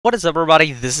What is up,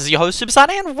 everybody? This is your host SuperSight,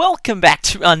 and welcome back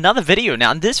to another video. Now,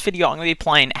 in this video, I'm going to be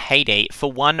playing Hayday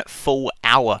for 1 full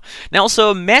hour. Now, also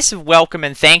a massive welcome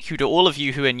and thank you to all of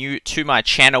you who are new to my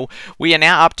channel. We are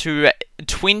now up to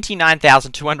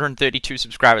 29,232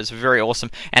 subscribers. Very awesome.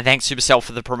 And thanks Supercell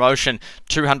for the promotion.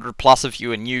 200 plus of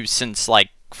you are new since like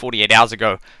 48 hours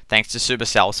ago, thanks to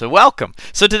Supercell. So welcome.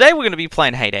 So today we're going to be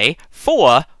playing Hayday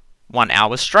for 1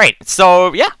 hour straight.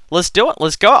 So yeah, let's do it.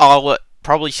 Let's go. I'll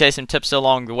probably share some tips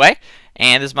along the way.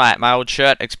 And this is my old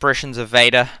shirt, Expressions of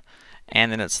Vader.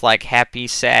 And then it's like happy,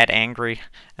 sad, angry,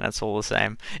 and it's all the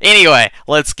same. Anyway,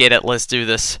 let's get it. Let's do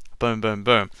this. Boom, boom,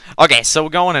 boom. Okay, so we're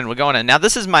going in. Now,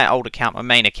 this is my old account, my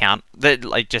main account.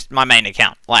 Like, just my main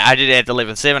account. Like, I did have the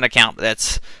 11.7 account, but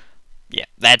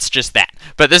that's just that.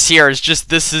 But this here is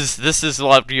just, this is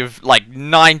like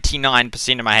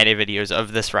 99% of my Hayday videos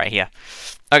of this right here.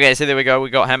 Okay, so there we go, we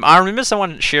got him. I remember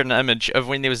someone shared an image of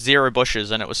when there was 0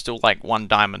 bushes and it was still like 1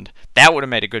 diamond. That would have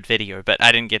made a good video, but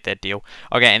I didn't get that deal.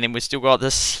 Okay, and then we still got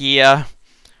this here.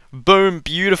 Boom,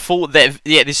 beautiful.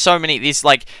 Yeah, there's so many. There's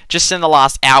like, just in the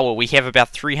last hour, we have about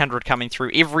 300 coming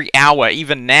through every hour,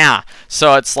 even now.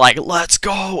 So it's like, let's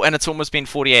go. And it's almost been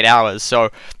 48 hours. So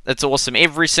it's awesome.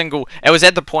 Every single, it was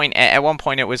at the point, at one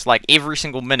point, it was like every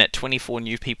single minute, 24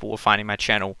 new people were finding my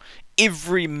channel.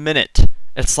 Every minute.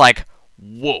 It's like,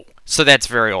 whoa. So that's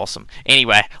very awesome.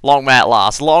 Anyway, long may it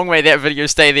last. Long may that video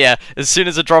stay there. As soon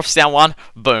as it drops down 1,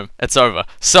 boom, it's over.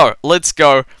 So let's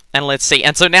go and let's see.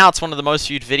 And so now it's one of the most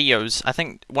viewed videos. I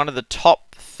think one of the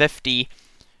top 50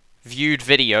 viewed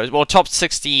videos. Well, top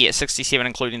 60, 67,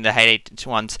 including the Hayday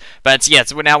ones. But yeah,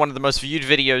 it's now one of the most viewed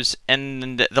videos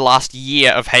in the last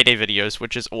year of Hayday videos,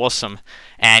 which is awesome.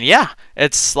 And yeah,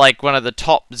 it's like one of the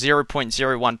top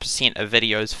 0.01% of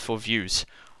videos for views.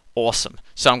 Awesome.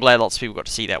 So I'm glad lots of people got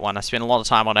to see that one. I spent a lot of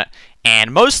time on it,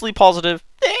 and mostly positive.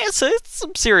 It's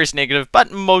some serious negative,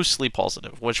 but mostly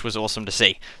positive, which was awesome to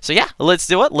see. So yeah, let's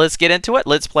do it. Let's get into it.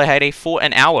 Let's play Hayday for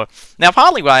an hour. Now,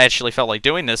 partly why I actually felt like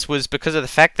doing this was because of the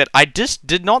fact that I just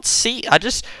did not see, I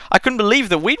couldn't believe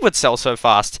that wheat would sell so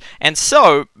fast. And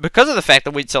so, because of the fact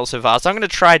that wheat sells so fast, I'm going to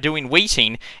try doing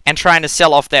wheating and trying to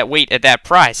sell off that wheat at that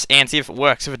price and see if it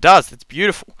works. If it does, that's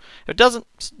beautiful. If it doesn't,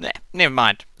 nah, never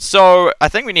mind. So, I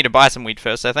think we need to buy some wheat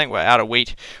first. I think we're out of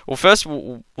wheat. Well, first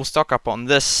we'll stock up on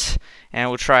this, and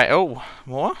we'll try. Oh,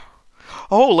 more.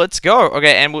 Oh, let's go.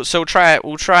 Okay, and we'll try.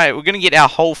 We're gonna get our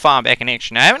whole farm back in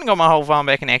action. I haven't got my whole farm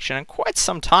back in action in quite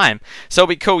some time, so it'll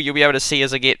be cool. You'll be able to see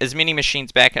as I get as many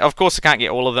machines back. Of course, I can't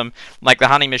get all of them. Like the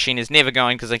honey machine is never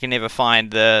going because I can never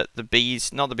find the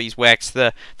bees, not the beeswax,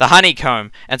 the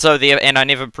honeycomb, and so and I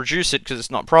never produce it because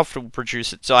it's not profitable to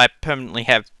produce it. So I permanently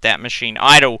have that machine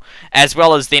idle, as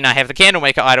well as then I have the candle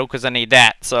maker idle because I need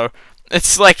that. So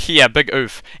it's like, yeah, big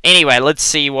oof. Anyway, let's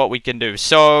see what we can do.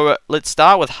 So, let's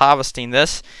start with harvesting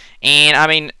this. And, I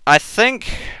mean, I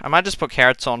think I might just put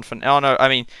carrots on for... Oh, no, I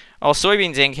mean... Oh,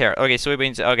 soybeans and carrot. Okay,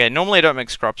 soybeans... Okay, normally I don't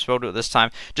mix crops, but I'll do it this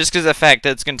time. Just because of the fact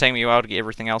that it's going to take me a while to get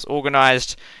everything else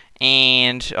organized.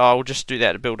 And I'll just do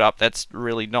that to build up. That's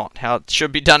really not how it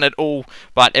should be done at all,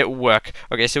 but it will work.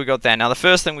 Okay, so we got that. Now, the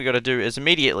first thing we got to do is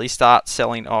immediately start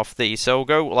selling off these. So, we'll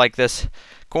go like this.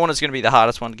 Corn is going to be the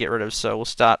hardest one to get rid of, so we'll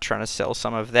start trying to sell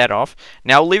some of that off.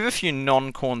 Now, we'll leave a few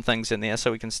non-corn things in there so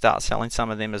we can start selling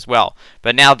some of them as well.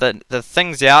 But now that the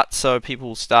thing's out, so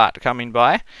people start coming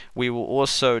by, we will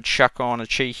also chuck on a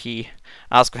cheeky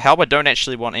ask for help. I don't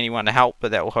actually want anyone to help,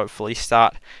 but that will hopefully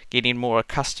start getting more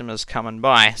customers coming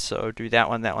by. So do that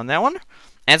one, that one, that one.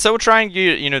 And so we'll try and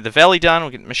get, the valley done,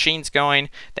 we'll get the machines going,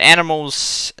 the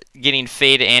animals getting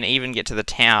fed, and even get to the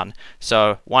town.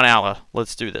 So 1 hour,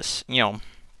 let's do this.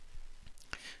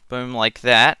 Boom, like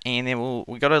that, and then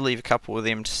we got to leave a couple of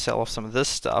them to sell off some of this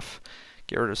stuff.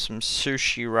 Get rid of some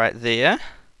sushi right there,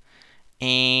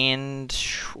 and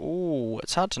ooh,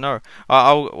 it's hard to know.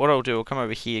 What I'll do, I'll come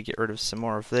over here, get rid of some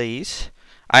more of these.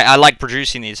 I like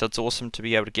producing these, so it's awesome to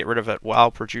be able to get rid of it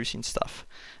while producing stuff.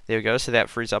 There we go. So that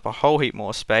frees up a whole heap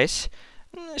more space.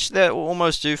 That will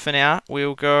almost do for now.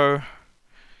 We'll go,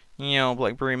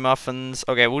 blackberry muffins.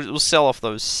 Okay, we'll sell off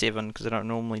those 7 because I don't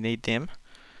normally need them.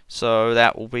 So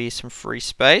that will be some free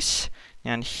space.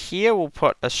 And here we'll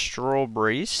put a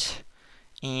strawberries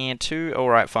and 2.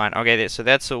 Alright, fine. Okay, so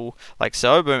that's all like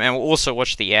so. Boom. And we'll also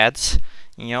watch the ads,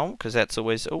 because that's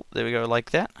always... Oh, there we go,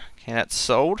 like that. Okay, that's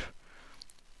sold.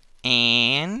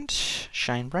 And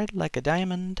shine bright like a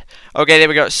diamond. Okay, there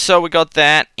we go. So we got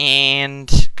that.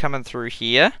 And coming through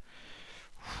here.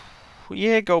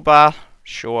 Yeah, go bar.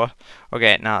 Sure.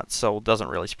 Okay, nah, it's sold. Doesn't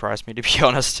really surprise me, to be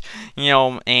honest.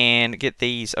 And get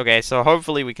these. Okay, so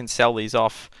hopefully we can sell these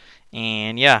off.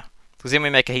 And yeah, because then we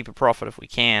make a heap of profit if we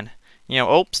can.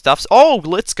 Oh, stuff's... Oh,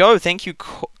 let's go. Thank you,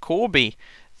 Corby.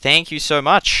 Thank you so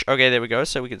much. Okay, there we go.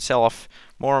 So we can sell off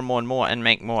more and more and more and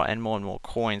make more and more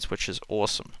coins, which is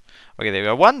awesome. Okay, there we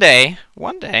go. One day,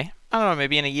 I don't know,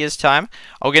 maybe in a year's time,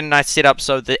 I'll get a nice setup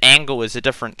so the angle is a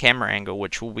different camera angle,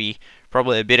 which will be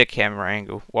probably a better camera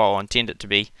angle. Well, I intend it to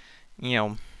be.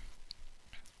 Do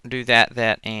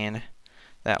that, and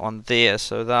that one there.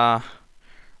 So they're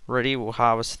ready. We'll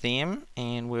harvest them,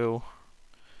 and we'll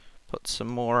put some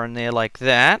more in there like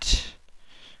that.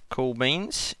 Cool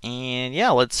beans. And yeah,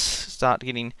 let's start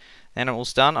getting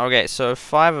animals done. Okay, so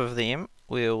 5 of them.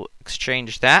 We'll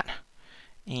exchange that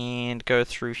and go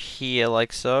through here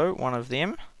like so. 1 of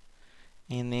them.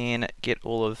 And then get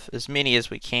all of as many as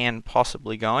we can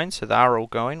possibly going. So they're all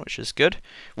going, which is good.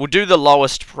 We'll do the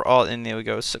lowest. Oh, and there we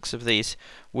go. 6 of these.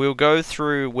 We'll go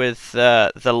through with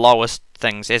the lowest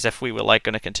things as if we were like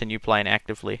going to continue playing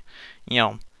actively.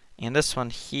 And this one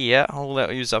here, oh,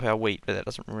 that'll use up our wheat, but that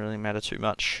doesn't really matter too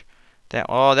much. That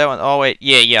one, oh wait,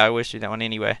 yeah, I always do that one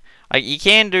anyway. You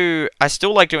can do, I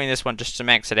still like doing this one just to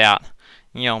max it out.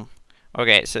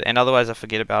 Okay, so, and otherwise I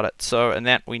forget about it. So, and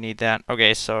that, we need that.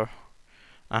 Okay, so,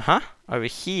 over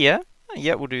here,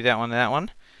 yeah, we'll do that one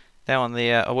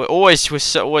there. Oh, we're always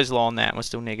low on that, and we're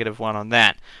still -1 on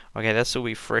that. Okay, this will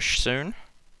be fresh soon,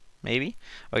 maybe.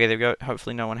 Okay, there we go,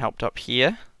 hopefully no one helped up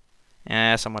here.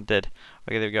 Yeah, someone did.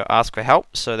 Okay, there we go. Ask for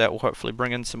help. So that will hopefully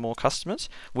bring in some more customers.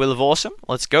 Wheel of Awesome.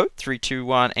 Let's go. 3, 2,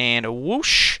 1, and a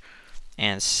whoosh.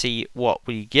 And see what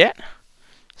we get.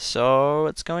 So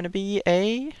it's going to be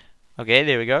a... Okay,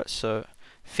 there we go. So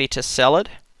feta salad.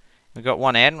 We've got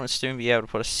 1 ad, and we'll soon be able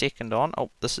to put a second on.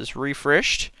 Oh, this is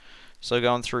refreshed. So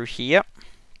going through here.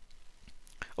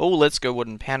 Oh, let's go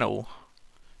wooden panel.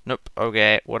 Nope.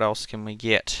 Okay, what else can we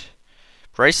get?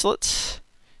 Bracelets.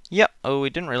 Yep. Oh, we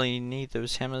didn't really need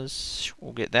those hammers.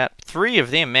 We'll get that. 3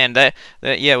 of them, man.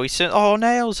 Yeah, we certainly... Oh,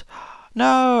 nails!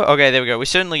 No! Okay, there we go. We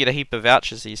certainly get a heap of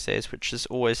vouchers these days, which is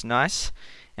always nice.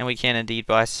 And we can indeed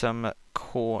buy some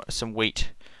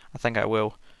wheat. I think I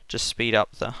will. Just speed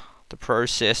up the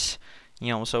process.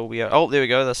 So we'll be... Oh, there we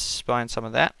go. Let's buying some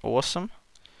of that. Awesome.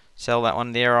 Sell that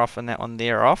one there off and that one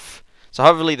there off. So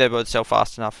hopefully they both sell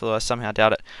fast enough, although I somehow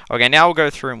doubt it. Okay, now we'll go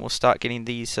through and we'll start getting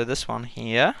these. So this one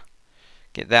here...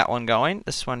 Get that one going.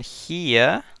 This one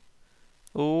here.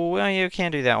 Oh, well, you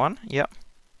can do that one. Yep.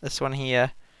 This one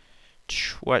here.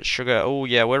 White sugar. Oh,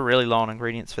 yeah, we're really low on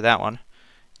ingredients for that one.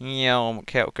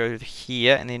 Okay, we'll go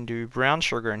here and then do brown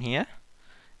sugar in here.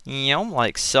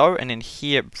 Like so. And then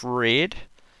here, bread.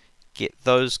 Get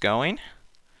those going.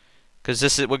 Because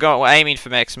we're aiming for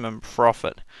maximum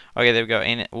profit. Okay, there we go.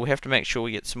 And we'll have to make sure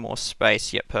we get some more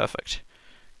space. Yep, perfect.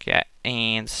 Okay,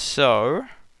 and so...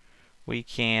 we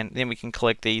can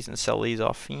collect these and sell these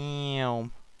off.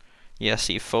 Yeah,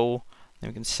 see, full. Then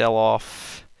we can sell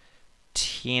off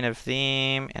 10 of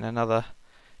them and another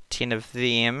 10 of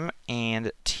them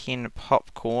and 10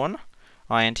 popcorn.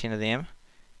 Oh, and 10 of them.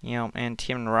 And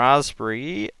 10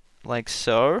 raspberry, like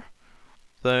so.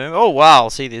 Boom. Oh wow,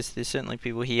 see, there's certainly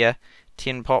people here.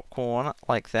 10 popcorn,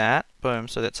 like that. Boom.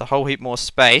 So that's a whole heap more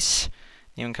space.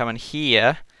 Then we can come in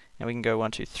here. And we can go 1,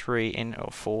 2, 3, and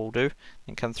or 4 will do.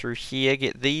 Then come through here,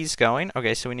 get these going.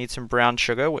 Okay, so we need some brown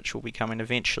sugar, which will be coming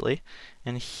eventually.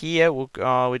 And here we'll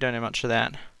we don't have much of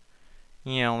that.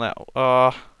 That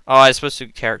oh, I was supposed to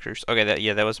do characters. Okay,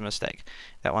 that was a mistake.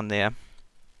 That one there.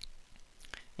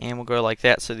 And we'll go like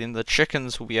that. So then the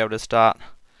chickens will be able to start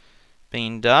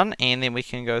being done, and then we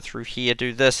can go through here,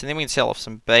 do this, and then we can sell off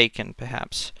some bacon,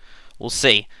 perhaps. We'll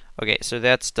see. Okay, so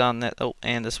that's done. Oh,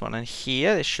 and this one in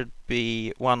here. There should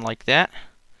be one like that.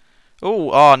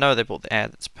 Oh no, they bought the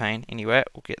ad. That's a pain. Anyway,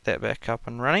 we'll get that back up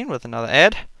and running with another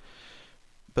ad.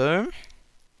 Boom.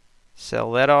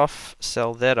 Sell that off.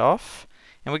 Sell that off.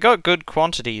 And we got good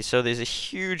quantities, so there's a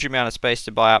huge amount of space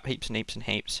to buy up, heaps and heaps and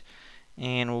heaps.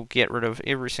 And we'll get rid of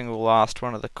every single last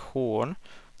one of the corn.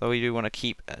 Though we do want to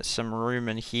keep some room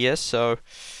in here, so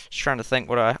just trying to think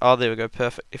oh, there we go,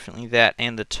 perfect, definitely that,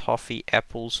 and the toffee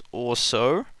apples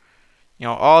also.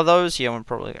 Those, yeah, we'll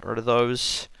probably get rid of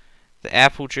those. The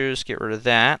apple juice, get rid of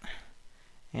that.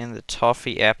 And the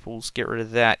toffee apples, get rid of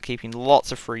that, keeping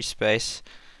lots of free space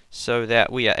so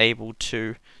that we are able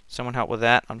to, someone help with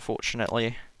that,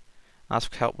 unfortunately.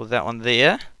 Ask for help with that one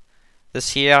there.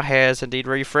 This here has indeed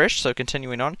refreshed, so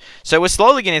continuing on. So we're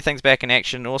slowly getting things back in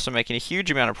action and also making a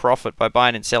huge amount of profit by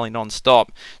buying and selling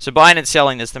non-stop. So buying and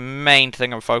selling is the main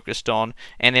thing I'm focused on,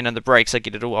 and then in the breaks I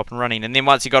get it all up and running. And then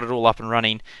once you got it all up and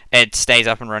running, it stays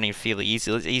up and running fairly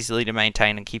easily. It's easily to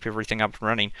maintain and keep everything up and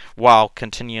running while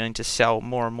continuing to sell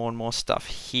more and more and more stuff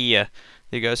here.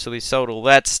 There you go, so we sold all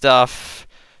that stuff.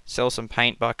 Sell some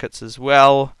paint buckets as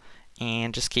well.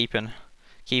 and just keeping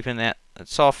that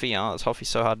toffee. Oh, this toffee's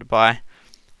so hard to buy.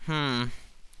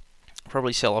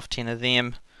 Probably sell off 10 of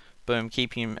them. Boom,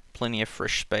 keeping plenty of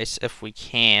fresh space if we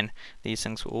can. These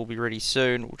things will all be ready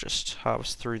soon. We'll just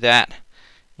harvest through that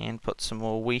and put some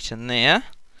more wheat in there.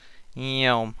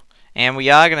 Yum. And we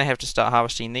are going to have to start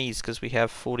harvesting these because we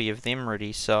have 40 of them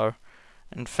ready. So,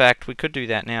 in fact, we could do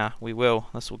that now. We will.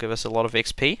 This will give us a lot of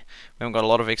XP. We haven't got a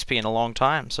lot of XP in a long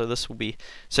time, so this will be.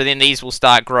 So then these will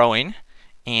start growing,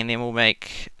 and then we'll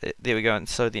make. There we go. And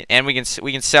so then, and we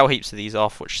can sell heaps of these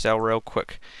off, which sell real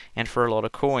quick, and for a lot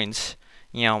of coins.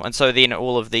 And so then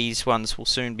all of these ones will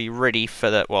soon be ready for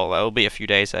the, well, there'll be a few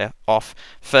days off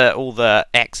for all the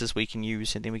axes we can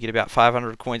use, and then we get about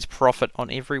 500 coins profit on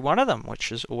every one of them,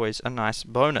 which is always a nice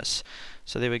bonus.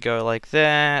 So there we go, like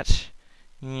that.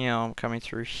 I'm coming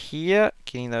through here,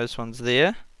 getting those ones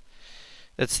there.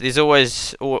 There's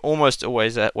always, or almost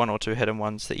always, one or two hidden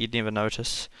ones that you'd never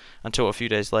notice until a few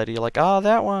days later. You're like, ah,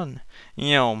 that one.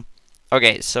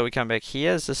 Okay, so we come back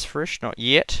here. Is this fresh? Not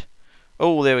yet.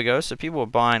 Oh, there we go. So people are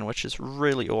buying, which is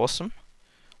really awesome.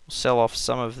 We'll sell off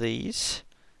some of these.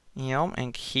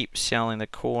 And keep selling the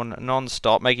corn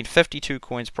non-stop, making 52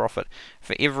 coins profit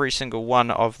for every single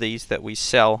one of these that we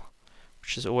sell,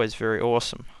 which is always very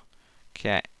awesome.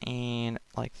 Okay, and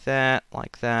like that,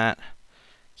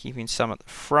 keeping some at the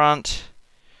front,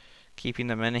 keeping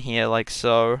them in here like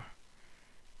so.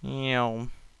 Boom,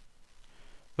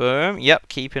 yep,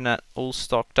 keeping it all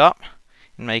stocked up.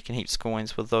 And making heaps of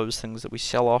coins with those things that we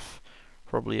sell off.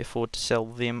 Probably afford to sell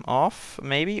them off,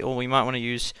 maybe, or we might want to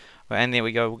use. And there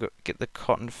we go. We'll get the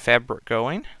cotton fabric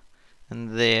going,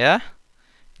 and there.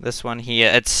 This one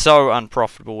here, it's so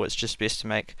unprofitable. It's just best to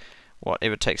make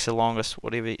whatever takes the longest,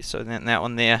 whatever. So then that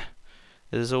one there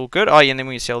is all good. Oh yeah, and then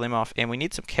we sell them off, and we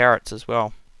need some carrots as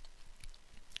well.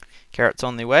 Carrots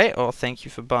on their way. Oh, thank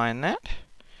you for buying that.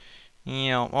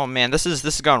 Oh man, this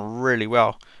is going really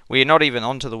well. We're not even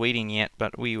onto the weeding yet,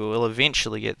 but we will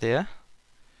eventually get there.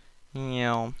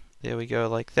 There we go,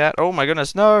 like that. Oh my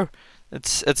goodness, no!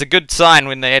 It's a good sign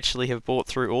when they actually have bought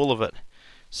through all of it.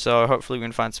 So hopefully we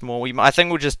can find some more. I think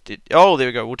we'll just. Oh, there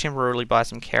we go. We'll temporarily buy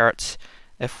some carrots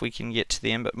if we can get to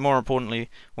them. But more importantly, we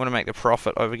want to make the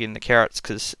profit over getting the carrots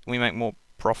because we make more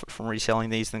profit from reselling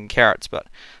these than carrots. But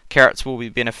carrots will be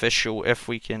beneficial if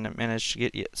we can manage to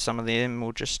get some of them.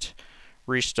 We'll just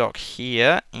restock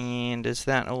here, and is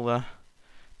that all the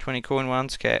 20 coin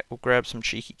ones? Okay, we'll grab some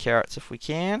cheeky carrots if we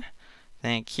can.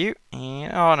 Thank you.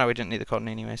 And oh no, we didn't need the cotton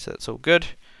anyway, so that's all good.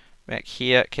 Back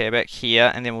here, okay, back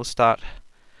here, and then we'll start.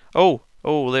 Oh,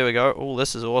 there we go. Oh,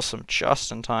 this is awesome.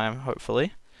 Just in time,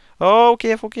 hopefully. Oh,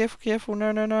 careful, careful, careful.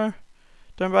 No, no, no.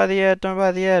 Don't buy the ad. Don't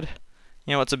buy the ad.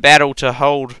 It's a battle to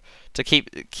hold, to keep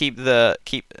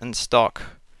in stock.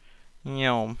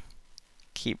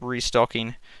 Keep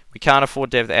restocking. We can't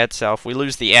afford to have the ad sell. If we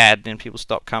lose the ad, then people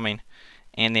stop coming,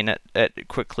 and then it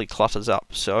quickly clutters up.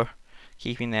 So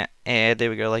keeping that ad, there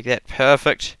we go, like that,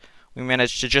 perfect. We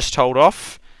managed to just hold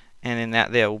off, and then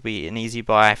that there will be an easy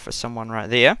buy for someone right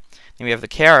there. Then we have the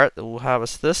carrot that will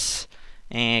harvest this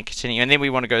and continue. And then we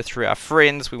want to go through our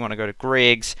friends. We want to go to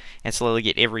Greg's and slowly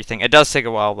get everything. It does take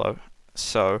a while though,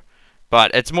 so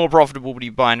but it's more profitable to be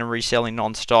buying and reselling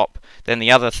non-stop than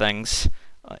the other things.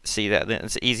 See that,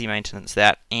 it's easy maintenance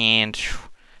that, and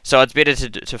so it's better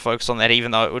to focus on that,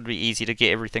 even though it would be easy to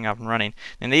get everything up and running.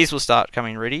 Then these will start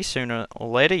coming ready sooner or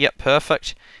later. Yep,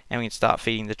 perfect. And we can start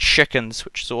feeding the chickens,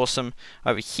 which is awesome.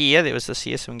 Over here, there was this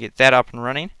here, so we can get that up and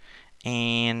running.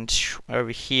 And over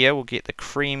here, we'll get the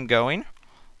cream going,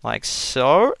 like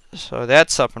so. So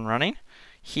that's up and running.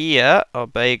 Here, a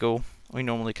bagel. We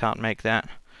normally can't make that,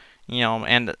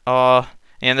 and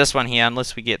this one here,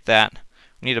 unless we get that.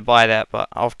 We need to buy that, but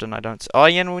often I don't. Oh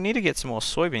yeah, and we need to get some more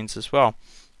soybeans as well.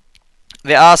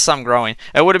 There are some growing.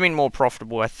 It would have been more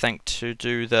profitable, I think, to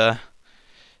do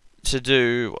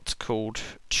what's called,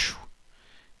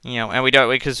 and we don't,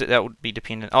 because that would be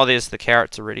dependent. Oh, there's the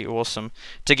carrots already, awesome.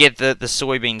 To get the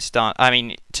soybeans done, I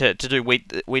mean, to do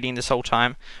weeding this whole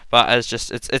time, but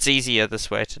it's easier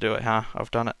this way to do it, huh? I've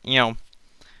done it,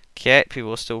 Okay,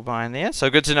 people are still buying there,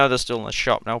 so good to know they're still in the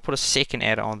shop. Now we'll put a second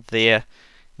ad on there,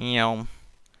 and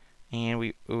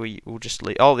we'll just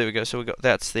leave. Oh, there we go. So we got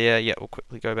that's there. Yeah, we'll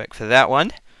quickly go back for that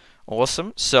one.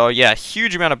 Awesome. So yeah,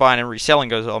 huge amount of buying and reselling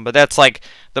goes on, but that's like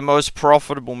the most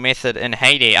profitable method in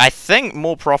Hayday. I think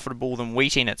more profitable than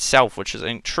wheating itself, which is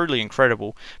truly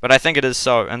incredible. But I think it is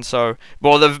so, and so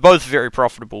well, they're both very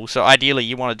profitable. So ideally,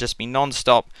 you want to just be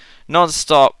non-stop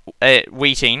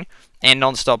wheating and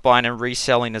non-stop buying and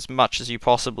reselling as much as you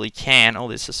possibly can. Oh,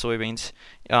 there's the soybeans.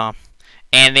 And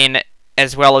then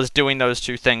as well as doing those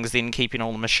two things, then keeping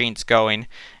all the machines going,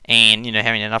 and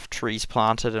having enough trees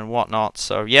planted and whatnot.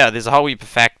 So yeah, there's a whole heap of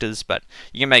factors, but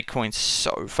you can make coins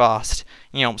so fast.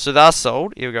 So they're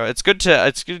sold. Here we go. It's good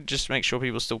to just make sure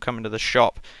people still come into the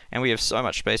shop, and we have so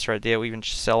much space right there. We even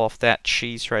sell off that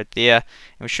cheese right there,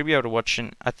 and we should be able to watch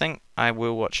an. I think I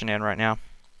will watch an ad right now.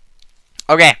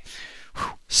 Okay,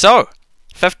 so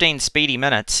 15 speedy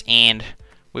minutes, and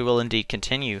we will indeed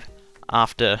continue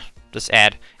after this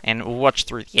ad, and we'll watch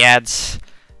through the ads,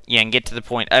 and get to the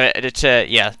point,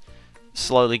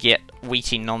 slowly get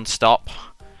wheating non-stop,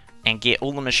 and get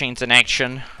all the machines in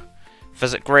action,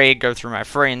 visit Greg, go through my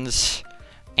friends,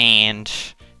 and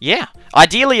yeah,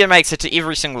 ideally it makes it to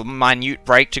every single minute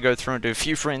break to go through and do a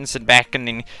few friends and back, and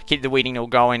then keep the weeding all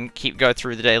going, go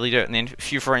through the daily dirt, and then a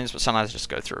few friends, but sometimes just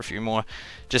go through a few more,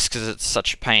 just because it's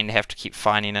such a pain to have to keep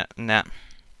finding it, and that.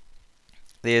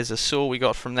 There's a saw we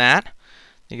got from that.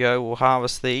 There you go, we'll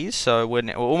harvest these, so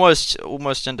we're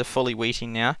almost into fully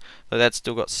wheating now, but that's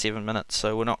still got 7 minutes,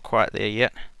 so we're not quite there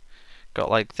yet. Got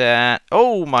like that.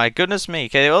 Oh my goodness me.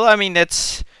 Okay, well, I mean,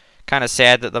 that's kind of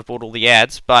sad that they've bought all the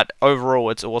ads, but overall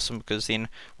it's awesome because then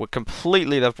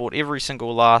they've bought every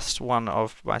single last one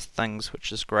of my things,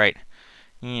 which is great.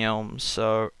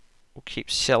 So we'll keep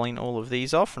selling all of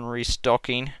these off and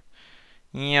restocking.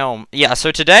 Yeah,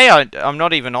 so today I'm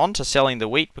not even on to selling the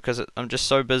wheat because I'm just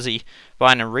so busy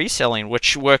buying and reselling,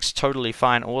 which works totally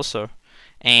fine also.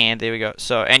 And there we go.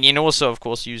 So, and you can also, of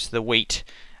course, use the wheat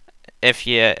if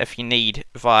you need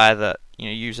via the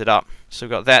use it up. So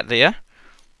we've got that there.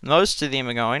 Most of them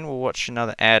are going. We'll watch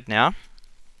another ad now.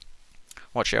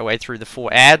 Watch our way through the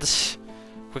 4 ads.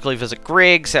 Quickly visit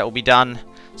Greg's. That will be done.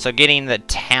 So getting the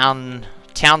town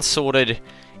sorted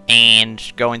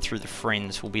and going through the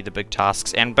friends will be the big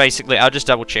tasks. And basically, I'll just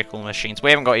double check all the machines. We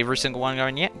haven't got every single one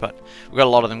going yet, but we've got a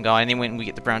lot of them going. And then when we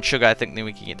get the brown sugar, I think then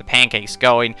we can get the pancakes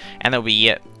going, and there'll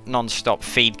be non-stop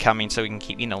feed coming, so we can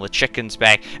keep the chickens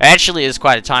back. It actually is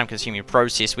quite a time-consuming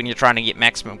process when you're trying to get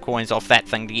maximum coins off that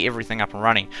thing to get everything up and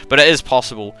running, but it is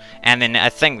possible. And then I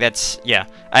think that's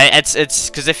it's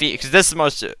because this is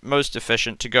the most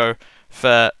efficient to go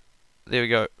for. There we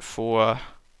go for.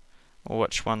 Or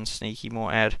which one? Sneaky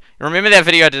more ad. Remember that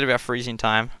video I did about freezing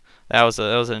time? That was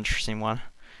an interesting one.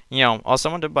 Oh,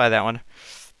 someone did buy that one.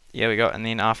 Yeah, we go. And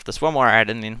then after this, one more ad,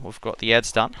 and then we've got the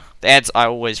ads done. The ads, I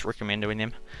always recommend doing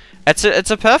them. It's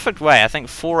a perfect way. I think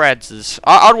 4 ads is.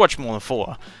 I'd watch more than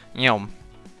 4.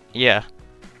 Yeah.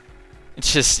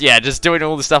 It's just doing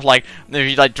all the stuff like if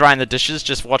you like drying the dishes,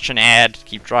 just watch an ad,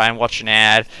 keep drying, watch an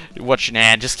ad,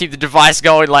 just keep the device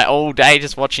going like all day,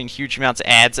 just watching huge amounts of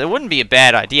ads. It wouldn't be a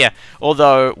bad idea.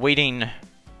 Although weeding,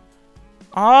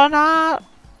 oh no,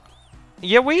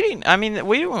 yeah, weeding. I mean,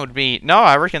 weeding would be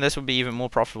I reckon this would be even more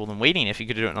profitable than weeding if you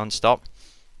could do it non-stop.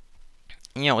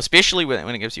 Especially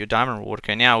when it gives you a diamond reward.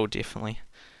 Okay, now we'll definitely.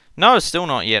 No, still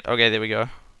not yet. Okay, there we go.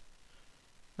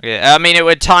 Okay, I mean,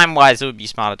 time-wise, it would be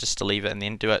smarter just to leave it and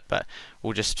then do it, but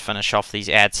we'll just finish off these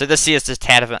ads. So this is just a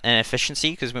tad of an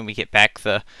inefficiency, because when we get back,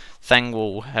 the thing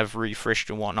will have refreshed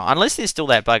and whatnot. Unless there's still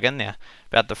that bug in there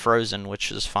about the frozen,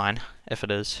 which is fine, if it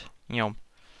is.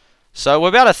 So we're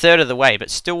about a third of the way,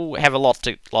 but still have a lot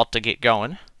to get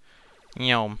going.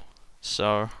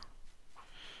 So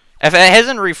if it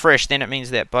hasn't refreshed, then it means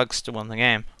that bug's still in the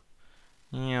game.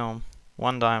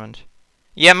 1 diamond.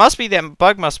 Yeah, it must be that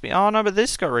bug must be. Oh no, but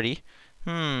this got ready.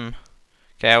 Okay,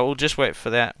 we'll just wait for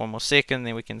that 1 more second,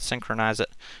 then we can synchronize it.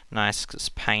 Nice, because it's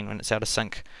pain when it's out of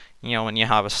sync. When you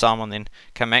harvest some and then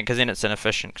come back, because then it's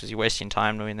inefficient, because you're wasting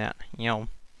time doing that.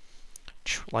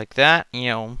 Like that.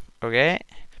 Okay.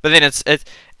 But then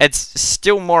it's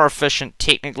still more efficient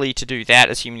technically to do that,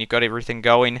 assuming you've got everything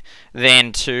going,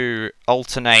 than to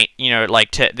alternate.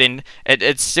 Then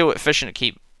it's still efficient to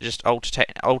keep just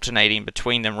alternating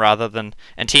between them rather than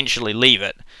intentionally leave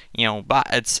it, but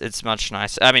it's much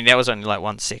nicer. I mean, that was only like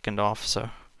 1 second off, so,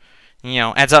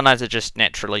 and sometimes it just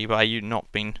naturally, by you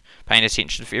not being paying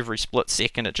attention for every split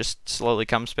second, it just slowly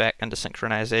comes back into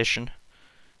synchronization.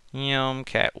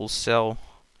 Cat will sell.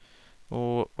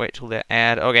 Oh, wait till that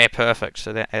ad. Okay, perfect.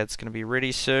 So that ad's going to be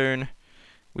ready soon.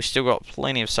 We still got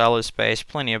plenty of silo space,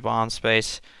 plenty of barn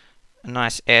space. A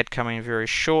nice ad coming very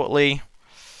shortly.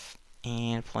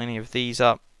 And plenty of these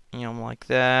up, like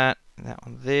that. That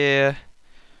one there.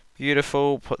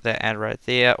 Beautiful. Put that ad right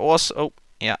there. Also, oh,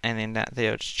 yeah, and then that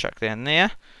there. Just chuck that in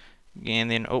there.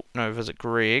 And then, oh, no, visit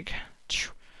Greg.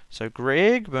 So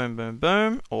Greg, boom, boom,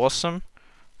 boom. Awesome.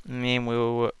 And then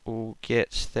we'll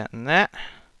get that and that.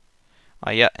 Oh,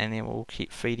 yeah, and then we'll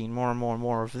keep feeding more and more and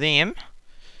more of them.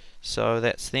 So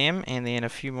that's them. And then a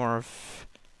few more of...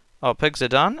 Oh, pigs are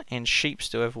done. And sheep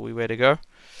still have a wee way to go.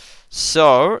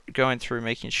 So, going through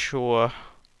making sure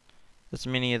as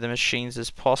many of the machines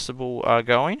as possible are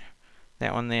going.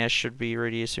 That one there should be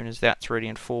ready as soon as that's ready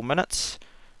in 4 minutes.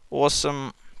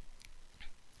 Awesome.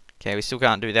 Okay, we still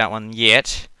can't do that one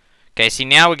yet. Okay, see,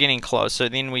 now we're getting close. So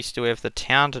then we still have the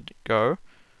town to go.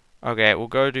 Okay, we'll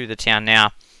go do the town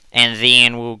now. And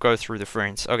then we'll go through the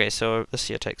friends. Okay, so this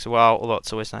here takes a while, although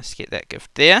it's always nice to get that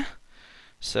gift there.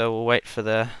 So we'll wait for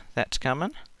that to come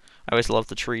in. I always love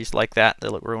the trees like that. They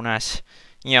look real nice.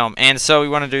 And so we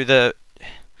want to do the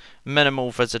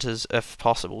minimal visitors if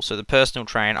possible. So the personal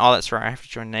train. Oh, that's right. I have to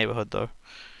join neighborhood though.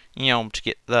 To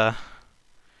get the...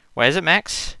 Wait, is it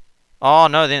max? Oh,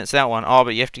 no, then it's that one. Oh,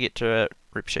 but you have to get to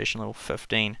reputation level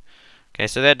 15. Okay,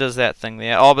 so that does that thing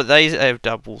there. Oh, but these have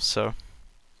doubles, so...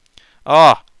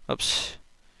 Oh, oops.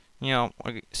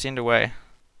 Send away.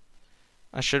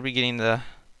 I should be getting the...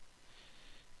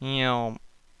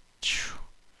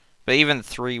 But even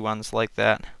 3 ones like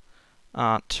that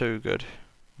aren't too good.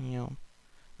 Oh,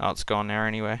 it's gone now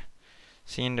anyway.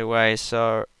 Send away,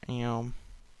 so,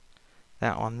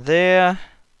 that one there.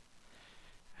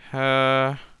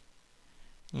 Her.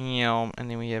 And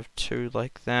then we have 2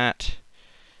 like that.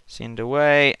 Send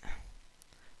away.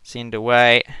 Send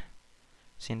away.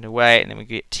 Send away. And then we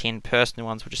get 10 personal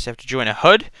ones. We'll just have to join a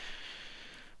hood.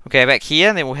 Okay, back here.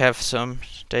 And then we'll have some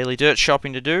daily dirt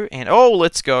shopping to do. And, oh,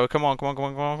 let's go. Come on, come on, come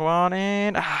on, come on, come on.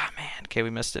 And, man. Okay, we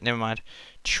missed it. Never mind.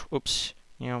 Oops.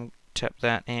 Tap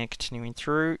that and continuing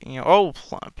through. Oh,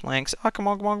 planks. Oh, come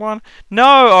on, come on, come on.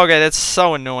 No! Okay, that's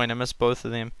so annoying. I missed both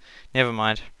of them. Never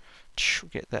mind.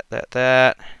 Get that.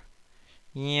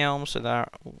 So there.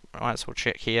 Might as well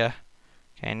check here.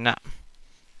 Okay, nah.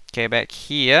 Okay, back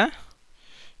here.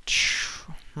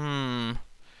 And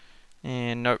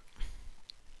nope.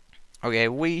 Okay,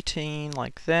 wheating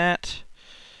like that.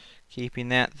 Keeping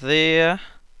that there.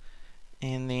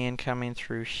 And then coming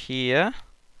through here.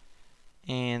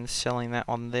 And selling that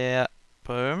one there.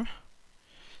 Boom.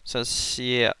 So,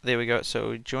 yeah, there we go.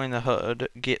 So, we join the hood.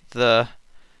 Get the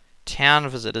town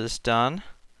visitors done.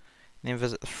 Then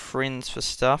visit the friends for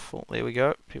stuff. Well, there we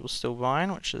go. People still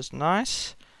buying, which is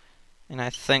nice. And I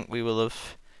think we will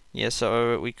have... Yeah,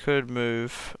 so we could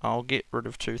move... I'll get rid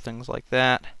of 2 things like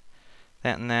that.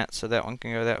 That and that. So that one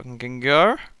can go, that one can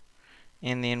go.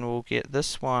 And then we'll get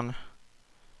this one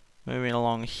moving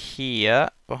along here.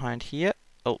 Behind here.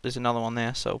 Oh, there's another one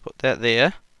there. So we'll put that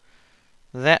there.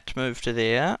 That move to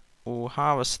there. We'll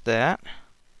harvest that.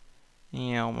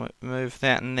 Move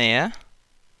that in there.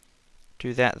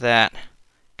 Do that.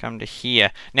 Come to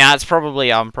here. Now it's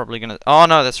probably, I'm probably gonna, oh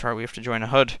no, that's right, we have to join a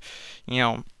hood.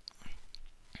 There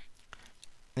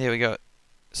we go.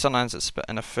 Sometimes it's a bit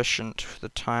inefficient, the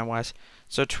time-wise.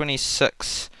 So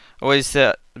 26. Always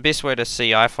the best way to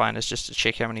see, I find, is just to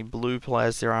check how many blue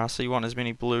players there are. So you want as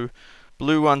many blue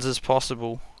ones as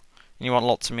possible. And you want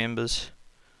lots of members.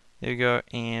 There we go,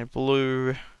 and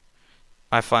blue,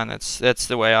 I find that's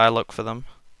the way I look for them.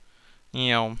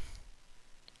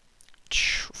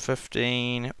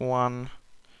 15, 1,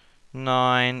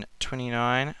 9,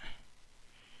 29.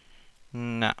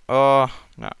 No. Oh,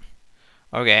 no.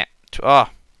 Okay.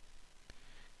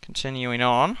 Continuing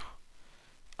on.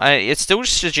 It still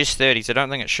suggests 30s. I don't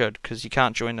think it should, because you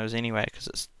can't join those anyway, because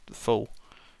it's full.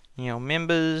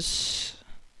 Members.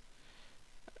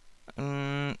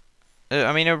 I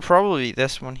mean, it would probably be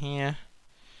this one here.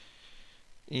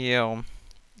 Okay,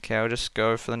 I'll just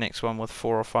go for the next one with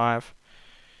 4 or 5.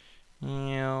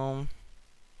 No.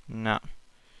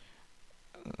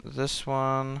 This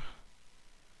one.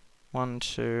 1,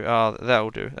 2. Oh,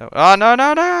 that'll do. Oh,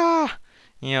 no!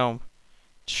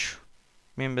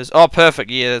 Members. Oh, perfect.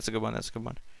 Yeah, that's a good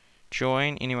one.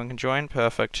 Join. Anyone can join.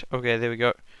 Perfect. Okay, there we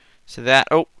go. So that.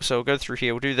 Oh, so we'll go through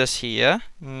here. We'll do this here.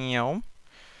 And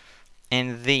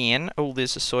then,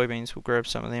 there's the soybeans. We'll grab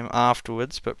some of them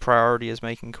afterwards, but priority is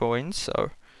making coins.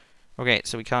 So, okay,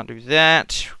 so we can't do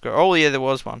that. Oh, yeah, there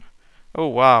was one. Oh,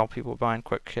 wow, people are buying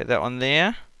quick. Okay, that one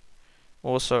there.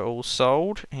 Also all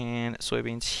sold. And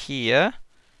soybeans here.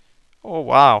 Oh,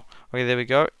 wow. Okay, there we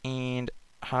go. And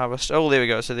harvest. Oh, there we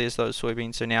go. So there's those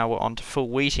soybeans. So now we're on to full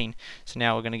wheating. So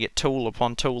now we're going to get tool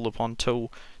upon tool upon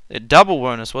tool. A double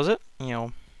bonus, was it?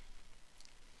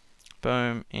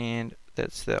 Boom. And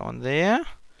that's that one there.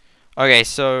 Okay,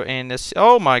 so, and this...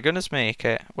 Oh, my goodness me.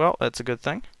 Okay, well, that's a good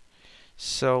thing.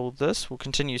 So this, we'll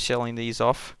continue selling these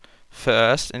off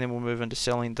first, and then we'll move into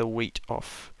selling the wheat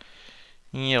off.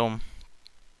 That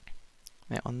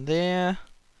one there,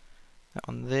 that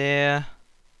one there,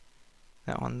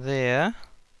 that one there,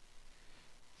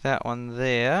 that one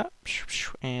there,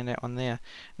 and that one there.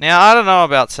 Now, I don't know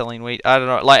about selling wheat. I don't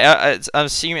know. Like, I'm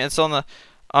assuming it's on the...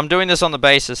 I'm doing this on the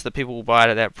basis that people will buy it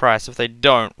at that price. If they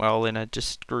don't, well, then it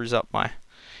just screws up my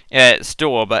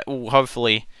store. But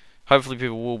hopefully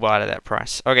people will buy it at that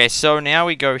price. Okay, so now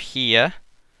we go here.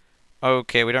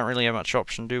 Okay, we don't really have much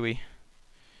option, do we?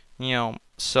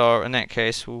 So in that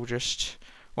case, we'll just...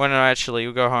 Well, no, actually,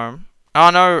 we'll go home. Oh,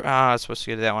 no! I was supposed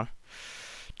to go to that one.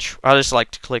 I just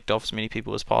like to collect off as many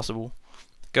people as possible.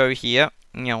 Go here.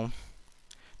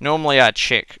 Normally I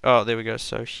check. Oh, there we go.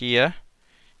 So here.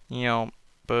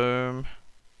 Boom.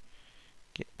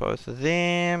 Get both of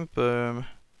them. Boom.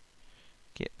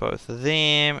 Get both of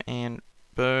them. And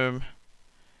boom.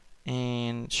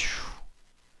 And...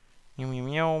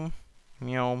 Yum.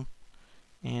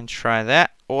 And try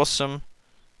that. Awesome.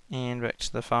 And back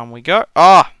to the farm we go.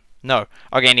 Ah! No.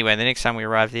 Okay, anyway, the next time we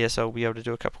arrive there, so we'll be able to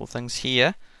do a couple of things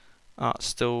here.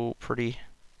 Still pretty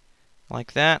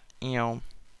like that.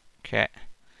 Okay.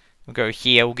 We'll go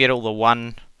here. We'll get all the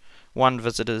one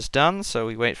visitors done, so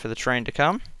we wait for the train to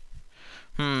come.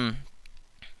 And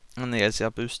there's our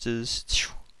boosters.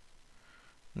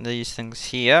 These things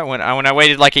here. When I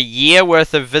waited like a year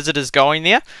worth of visitors going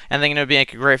there, and then it'd be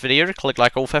like a great video to collect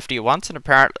like all 50 at once, and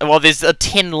apparently, well, there's a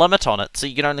 10 limit on it, so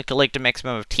you can only collect a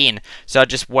maximum of 10. So I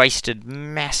just wasted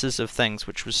masses of things,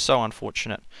 which was so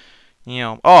unfortunate.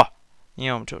 I'm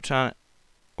trying.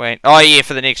 Wait. Oh yeah,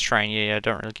 for the next train. Yeah, I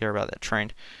don't really care about that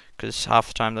train, because half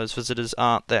the time those visitors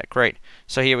aren't that great.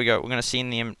 So here we go. We're gonna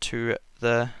send them to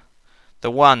the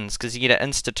ones, because you get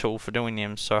an insta tool for doing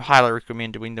them, so highly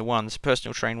recommend doing the ones.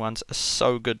 Personal train ones are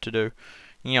so good to do.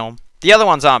 The other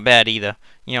ones aren't bad either.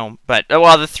 But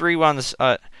well, the 3 ones,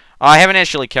 I haven't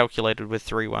actually calculated with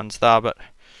 3 ones there,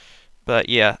 but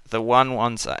yeah, the 1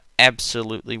 ones are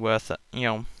absolutely worth it.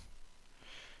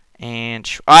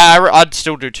 And I'd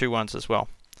still do 2 ones as well,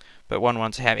 but 1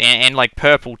 ones have, and like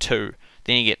purple 2,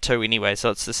 then you get 2 anyway,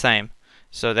 so it's the same.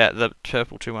 So that the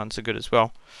purple 2 ones are good as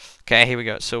well. Okay, here we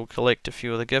go. So we'll collect a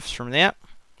few of the gifts from there.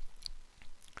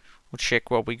 We'll check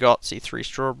what we got. See, 3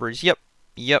 strawberries. Yep.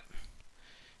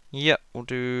 We'll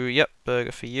do,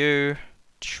 burger for you.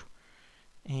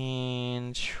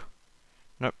 And,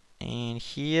 nope. And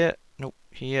here. Nope.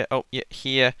 Here. Oh, yeah,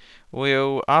 here.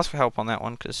 We'll ask for help on that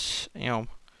one, because, and,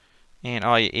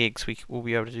 oh, yeah, eggs. We'll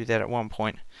be able to do that at one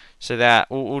point. So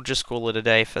that, we'll just call it a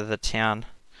day for the town.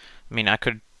 I mean, I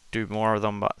could do more of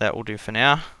them, but that will do for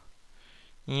now.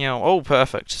 Oh,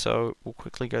 perfect. So we'll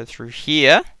quickly go through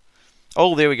here.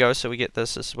 Oh, there we go. So we get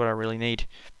this. This is what I really need.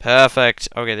 Perfect.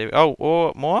 Okay, there we go.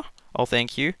 Oh, more? Oh,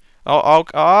 thank you. I'll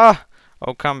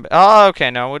come back. Oh, okay,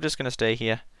 no, we're just going to stay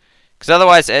here. Because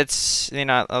otherwise it's,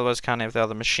 otherwise can't have the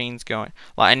other machines going.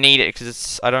 Like, I need it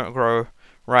because I don't grow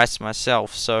rice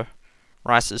myself. So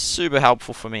rice is super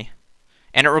helpful for me.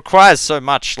 And it requires so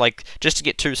much, like, just to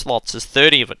get 2 slots, there's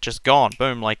 30 of it just gone.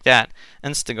 Boom, like that.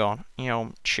 Insta gone.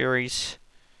 Cherries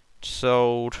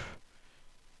sold.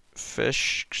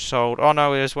 Fish sold. Oh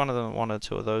no, there's one of them, 1 or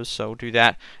 2 of those, so we'll do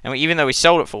that. And even though we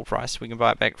sold it full price, we can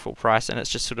buy it back full price, and it's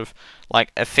just sort of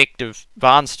like effective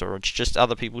barn storage. Just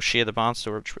other people share the barn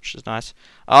storage, which is nice.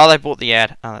 Oh, they bought the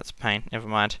ad. Oh, that's a pain. Never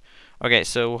mind. Okay,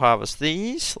 so we'll harvest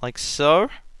these, like so.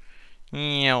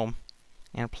 And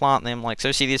plant them like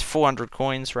so. See, there's 400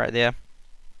 coins right there.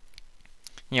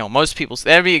 Most people,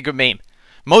 that'd be a good meme.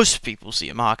 Most people see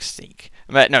a marker stake.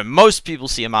 No, most people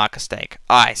see a marker stake.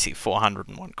 I see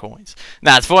 401 coins.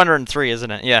 Nah, it's 403, isn't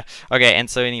it? Yeah. Okay, and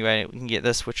so anyway, we can get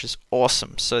this, which is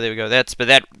awesome. So there we go.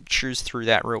 Choose through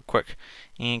that real quick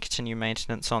and continue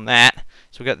maintenance on that.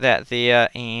 So we got that there,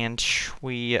 and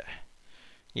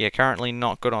currently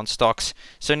not good on stocks.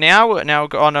 So oh no,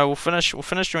 we'll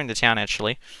finish doing the town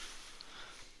actually.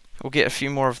 We'll get a few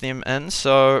more of them in.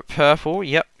 So purple,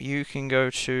 yep, you can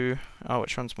go to. Oh,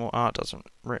 which one's more? Oh, it doesn't.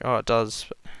 Oh, it does.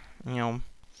 But,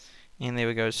 and there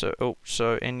we go. So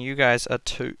and you guys are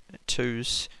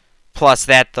 2s plus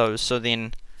that though. So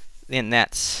then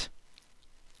that's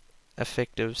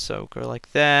effective. So go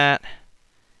like that,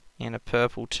 and a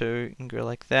purple 2 can go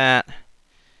like that.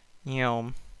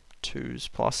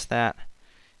 2s plus that.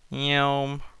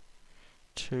 2s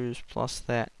plus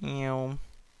that.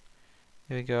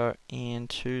 There we go, and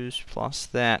 2s plus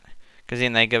that, because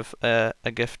then they give a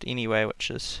gift anyway, which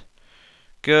is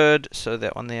good. So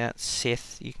that one there,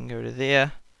 Seth, you can go to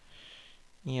there.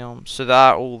 So they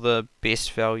are all the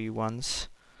best value ones,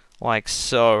 like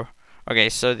so. Okay,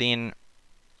 so then,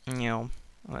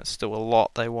 that's still a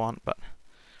lot they want, but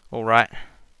all right.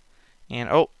 And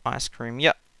oh, ice cream,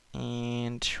 yep,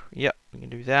 and yep, we can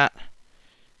do that.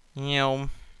 And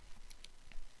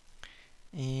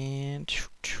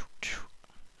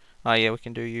oh yeah, we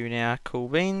can do you now. Cool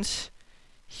beans.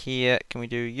 Here, can we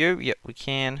do you? Yep, we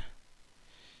can.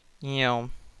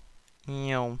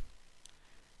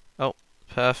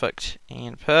 perfect,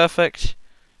 and perfect.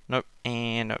 Nope,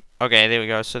 and nope. Okay, there we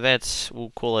go. So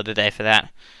we'll call it a day for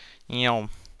that.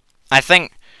 I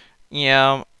think,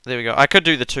 there we go. I could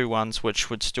do the 2 ones, which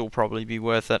would still probably be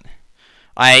worth it.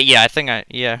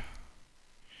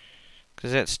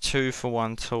 Because that's 2 for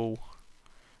 1 tool.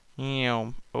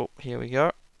 Oh, here we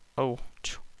go. Oh,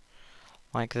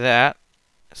 like that.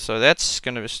 So that's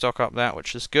going to stock up that,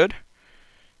 which is good.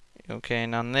 Okay,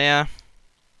 none there.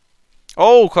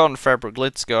 Oh, cotton fabric,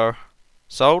 let's go.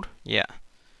 Sold? Yeah.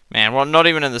 Man, well, not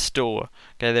even in the store.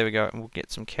 Okay, there we go. We'll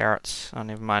get some carrots. Oh,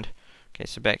 never mind. Okay,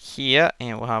 so back here,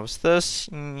 and we'll harvest this.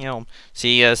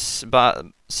 See,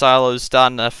 silo's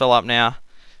starting to fill up now.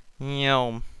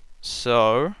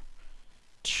 So,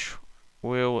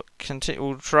 we'll continue.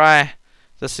 We'll try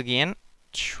this again,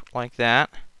 like that.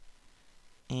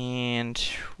 And,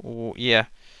 yeah,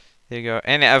 there you go.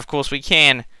 And, of course, we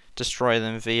can destroy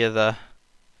them via the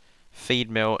feed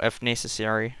mill if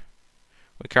necessary.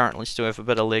 We currently still have a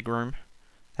bit of leg room.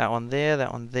 That one there,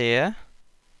 that one there,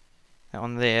 that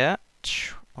one there,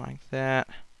 like that,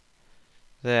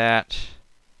 that,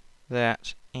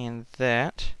 and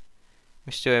that.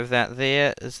 We still have that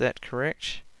there. Is that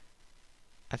correct?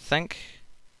 I think.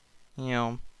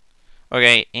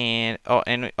 Okay, and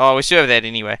we still have that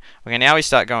anyway. Okay, now we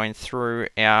start going through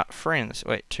our friends.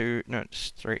 Wait, 2, no,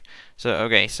 it's 3. So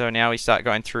okay, so now we start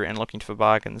going through and looking for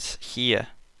bargains here.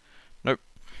 Nope.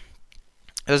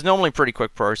 It was normally a pretty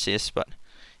quick process, but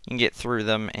you can get through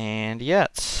them, and yeah,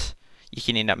 you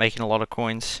can end up making a lot of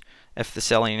coins if they're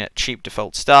selling at cheap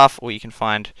default stuff, or you can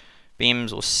find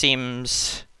BEMs or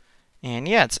SEMs. And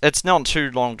yeah, it's not too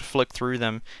long to flick through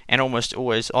them, and almost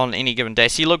always on any given day.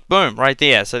 See, look, boom, right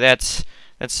there. So that's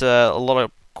a lot of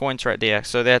coins right there.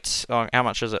 So that's how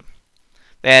much is it?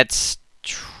 Is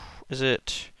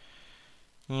it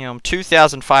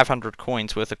 2,500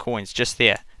 coins worth of coins just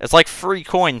there. It's like free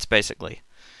coins basically.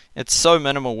 It's so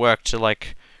minimal work to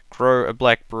like grow a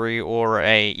blackberry or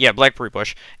a blackberry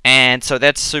bush, and so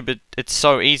that's super. It's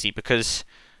so easy because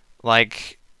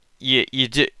like. You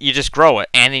just grow it,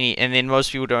 and then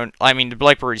most people don't. I mean, the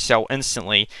blackberries sell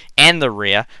instantly, and they're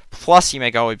rare. Plus, you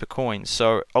make over coins,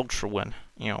 so ultra win.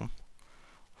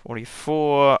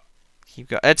 44. Keep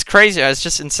going. It's crazy. It's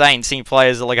just insane seeing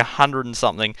players at like 100 and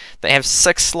something. They have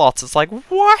 6 slots. It's like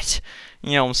what?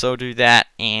 So do that,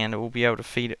 and we'll be able to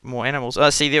feed more animals.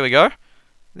 See, there we go.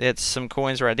 That's some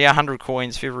coins right there. 100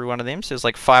 coins for every one of them. So it's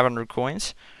like 500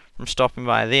 coins from stopping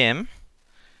by them.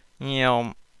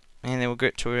 And then we'll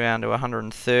get to around to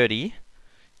 130.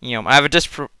 I have a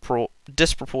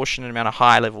disproportionate amount of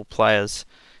high-level players,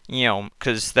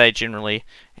 because they generally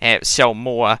sell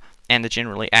more, and they're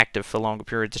generally active for longer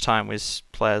periods of time, whereas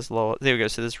players lower. There we go,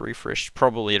 so this refreshed.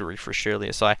 Probably it refreshed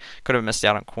earlier, so I could have missed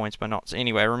out on coins by not. So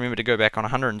anyway, remember to go back on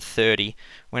 130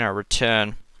 when I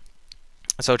return.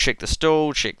 So I'll check the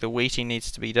stall, check the wheating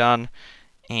needs to be done,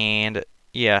 and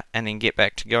yeah, and then get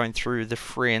back to going through the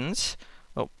friends.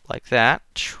 Oh, like that.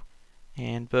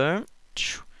 And boom.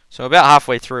 So about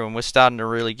halfway through, and we're starting to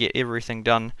really get everything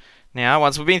done now.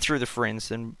 Once we've been through the friends,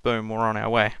 then boom, we're on our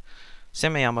way.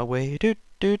 Send me on my way. Shout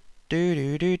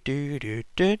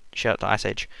out to Ice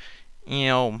Age.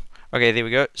 Okay, there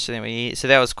we go. So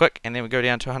that was quick, and then we go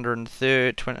down to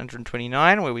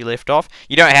 129 where we left off.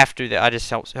 You don't have to do that. I just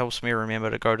helps me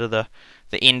remember to go to the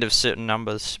end of certain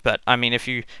numbers. But I mean, if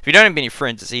you don't have many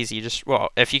friends, it's easy.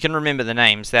 If you can remember the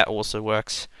names, that also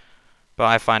works. But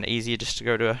I find it easier just to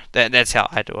go to that's how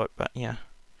I do it. But yeah.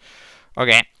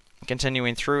 Okay,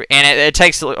 continuing through, and it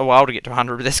takes a while to get to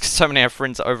 100. But that's because so many of our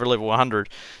friends are over level 100.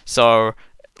 So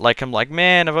like I'm like,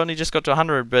 man, I've only just got to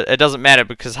 100, but it doesn't matter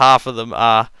because half of them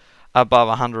are above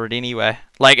 100 anyway.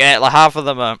 Like half of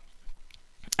them are,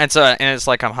 and it's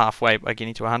like I'm halfway by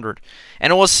getting to 100.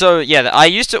 And also, yeah, I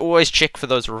used to always check for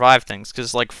those revive things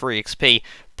because like free XP.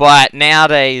 But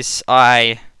nowadays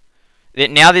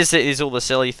there's all the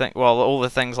silly thing. Well, all the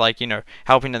things like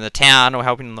helping in the town or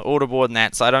helping on the order board and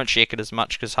that. So I don't check it as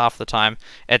much because half the time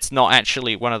it's not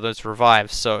actually one of those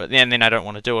revives. So then I don't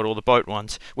want to do it. All the boat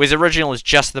ones. Whereas original is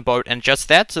just the boat and just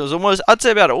that. So it was I'd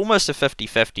say about almost a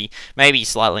 50-50, maybe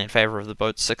slightly in favor of the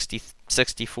boat,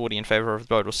 60-40 in favor of the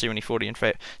boat, or 70-40 in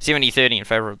 70-30 in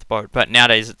favor of the boat. But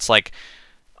nowadays it's like,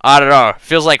 I don't know. It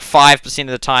feels like 5% of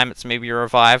the time it's maybe a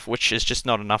revive, which is just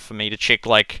not enough for me to check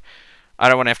like. I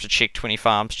don't want to have to check 20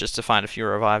 farms just to find a few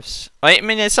revives. I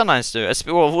mean, I sometimes do.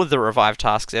 Well, with the revive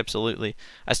tasks, absolutely.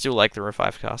 I still like the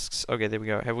revive tasks. Okay, there we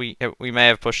go. We may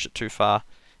have pushed it too far.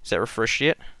 Is that refreshed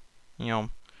yet? Can't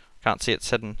see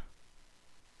it's hidden.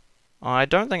 I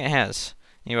don't think it has.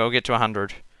 Anyway, we'll get to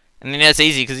 100. And then that's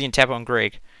easy because you can tap on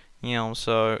Greg. You know,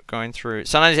 so going through.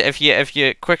 Sometimes if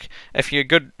you're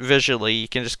good visually, you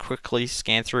can just quickly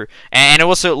scan through, and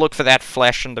also look for that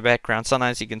flash in the background.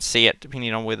 Sometimes you can see it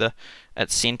depending on whether it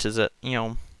centers it. You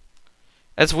know,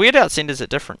 it's weird how it centers it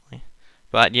differently,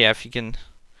 but yeah, if you can.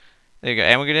 There you go,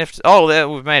 and we're gonna have to. Oh, there,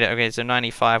 we've made it. Okay, so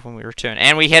 95 when we return,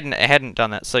 and we hadn't done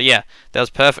that. So yeah, that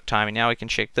was perfect timing. Now we can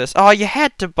check this. Oh, you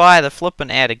had to buy the flippin'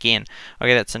 ad again.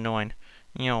 Okay, that's annoying.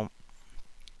 You know.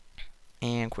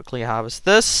 And quickly harvest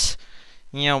this.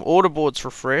 You know, order board's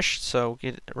refreshed, so we'll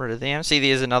get rid of them. See,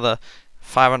 there's another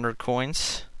 500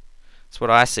 coins. That's what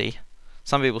I see.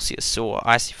 Some people see a saw.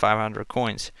 I see 500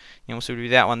 coins. You know, so we'll do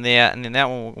that one there, and then that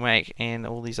one we'll make, and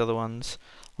all these other ones.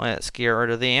 Let's get rid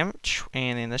of them.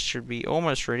 And then this should be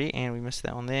almost ready, and we missed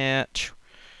that one there.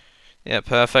 Yeah,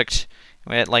 perfect.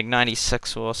 We're at like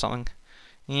 96 or something.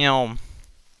 You know,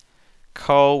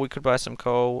 coal. We could buy some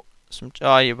coal.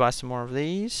 You buy some more of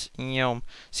these.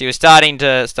 See, we're starting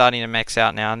to max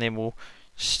out now, and then we'll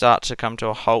start to come to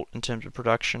a halt in terms of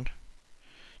production.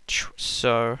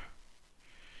 So,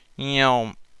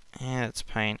 yeah, it's a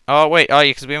pain. Oh wait, yeah,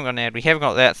 because we haven't got an ad. We haven't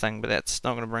got that thing, but that's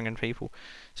not going to bring in people.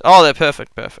 So, oh, they're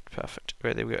perfect. Right,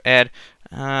 there we go. Ad.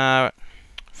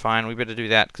 Fine, we better do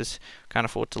that because can't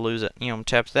afford to lose it.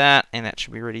 Tap that, and that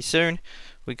should be ready soon.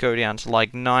 We go down to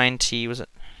like 90. Was it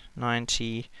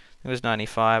 90? It was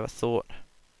 95, I thought.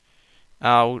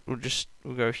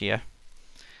 We'll go here.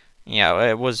 Yeah,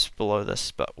 it was below this,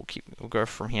 but we'll go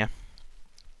from here.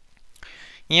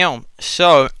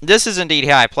 So this is indeed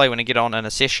how I play when I get on in a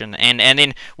session, and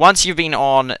then once you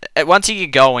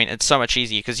get going, it's so much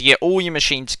easier because you get all your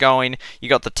machines going. You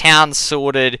got the town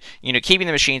sorted. Keeping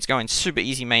the machines going, super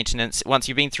easy maintenance. Once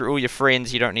you've been through all your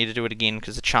friends, you don't need to do it again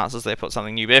because the chances they put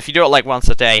something new. But if you do it like once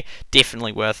a day,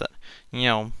 definitely worth it.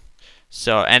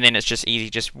 So, and then it's just easy,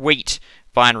 just wheat,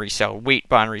 buy and resell, wheat,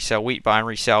 buy and resell, wheat, buy and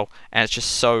resell, and it's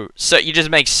just so you just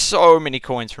make so many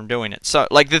coins from doing it. So,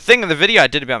 like the thing in the video I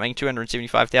did about making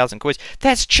 275,000 coins,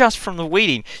 that's just from the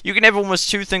wheating. You can have almost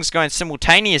two things going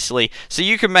simultaneously. So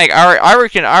you can make, I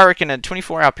reckon in a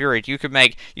 24-hour period, you can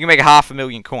make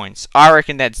 500,000 coins. I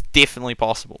reckon that's definitely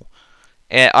possible.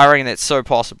 I reckon that's so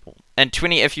possible. And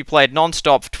if you played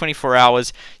non-stop for 24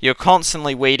 hours, you're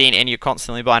constantly waiting and you're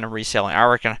constantly buying and reselling. I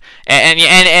reckon,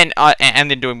 and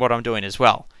then doing what I'm doing as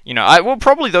well.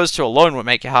 Probably those two alone would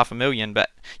make you 500,000, but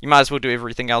you might as well do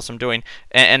everything else I'm doing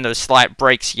and those slight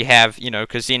breaks you have,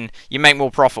 because then you make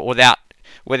more profit without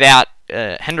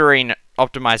hindering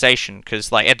optimization.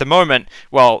 Because like at the moment,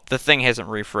 well, the thing hasn't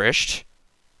refreshed.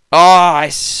 Oh, I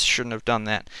shouldn't have done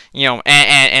that.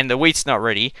 And the wheat's not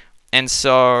ready, and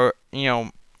so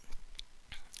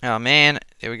oh man,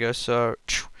 there we go. So,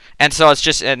 and so it's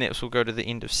just, and it will go to the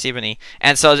end of 70,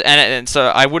 and so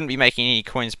I wouldn't be making any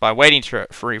coins by waiting for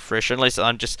refresh unless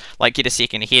I'm just like get a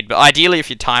second ahead. But ideally,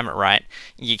 if you time it right,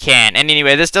 you can. And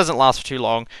anyway, this doesn't last for too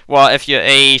long. Well, if you're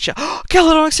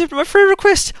Galadon accepted my friend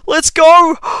request. Let's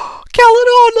go,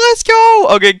 Galadon. Let's go.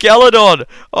 Okay, Galadon.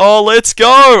 Oh, let's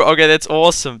go. Okay, that's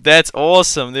awesome. That's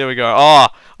awesome. There we go.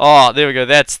 Oh, there we go.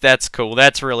 That's cool.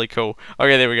 That's really cool.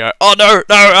 Okay, there we go. Oh no.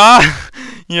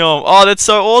 Oh, that's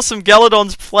so awesome.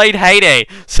 Galadon's played Hayday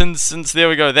since there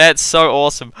we go. That's so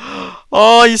awesome.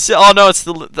 Oh, you see? Oh no, it's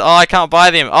I can't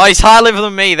buy them. Oh, he's higher level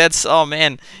than me. Oh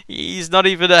man, he's not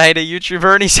even a Hayday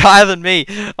YouTuber, and he's higher than me.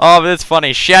 Oh, but that's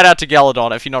funny. Shout out to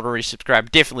Galadon. If you're not already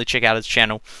subscribed, definitely check out his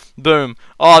channel. Boom.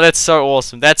 Oh, that's so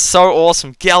awesome. That's so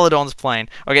awesome. Galadon's playing.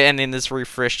 Okay, and then this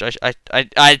refreshed.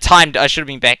 I timed. I should have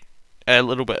been back a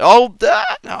little bit. Oh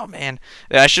man,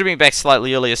 I should have been back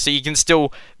slightly earlier, so you can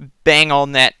still bang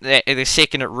on that the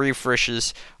second it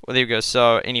refreshes. Well, there we go.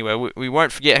 So anyway, we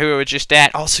won't forget who we were just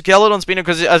at. Oh, so Galadon's been,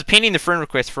 because I was pending the friend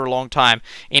request for a long time.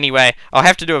 Anyway, I'll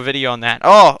have to do a video on that.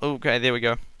 Oh, okay, there we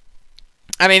go.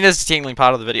 I mean, this is technically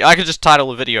part of the video. I could just title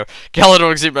the video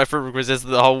Galadon accepted my friend request. That's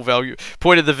the whole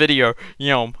point of the video.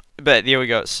 But there we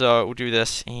go. So we'll do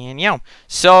this, and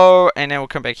so, and then we'll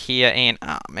come back here, and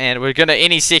oh man, we're gonna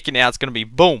any second now. It's gonna be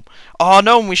boom. Oh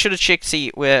no, we should have checked.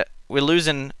 See, we're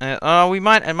losing. Oh, it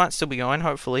might still be going.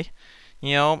 Hopefully,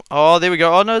 Oh, there we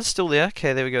go. Oh no, it's still there.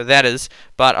 Okay, there we go. That is.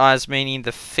 But I was meaning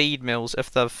the feed mills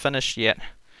if they've finished yet.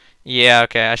 Yeah,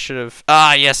 okay, I should have.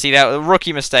 Yeah, see that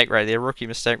rookie mistake right there. Rookie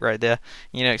mistake right there.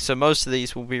 So most of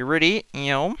these will be ready.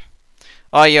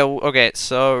 Oh yeah. Okay,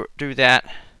 so do that.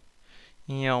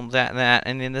 That,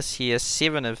 and then this here,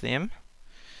 7 of them,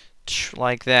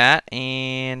 like that,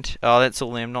 and oh, that's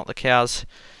all them, not the cows.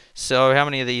 So how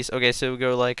many of these? Okay, so we'll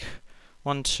go like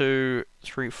 1, 2,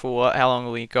 3, 4. How long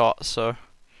have we got? So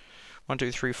 1,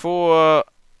 2, 3, 4.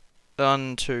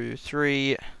 1, 2,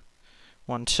 3.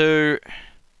 1, 2,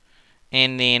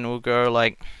 and then we'll go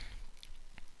like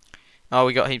Oh,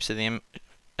 we got heaps of them.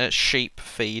 Sheep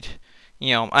feed.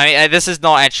 I mean, this is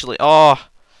not actually. Oh,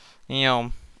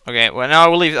 okay. Well, no,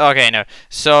 we'll leave. Okay, no.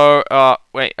 So,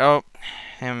 wait. Oh,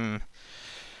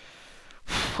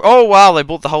 Oh wow, they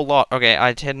bought the whole lot. Okay, I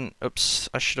hadn't. Oops,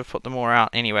 I should have put them more out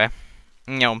anyway.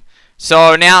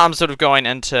 So now I'm sort of going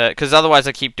into, because otherwise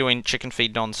I keep doing chicken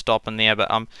feed non-stop in there,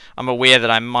 but I'm aware that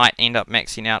I might end up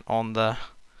maxing out on the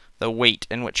wheat,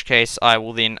 in which case I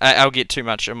will then I'll get too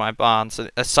much of my barn, so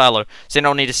a silo. So then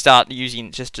I'll need to start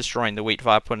using just destroying the wheat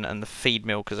via putting it in the feed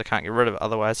mill, because I can't get rid of it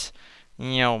otherwise.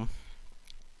 Oh,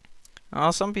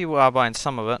 some people are buying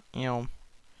some of it.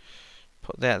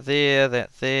 Put that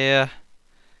there.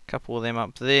 Couple of them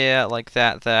up there, like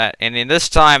that, and then this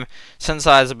time, since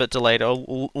I was a bit delayed,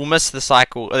 we'll miss the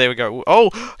cycle. Oh, there we go. Oh,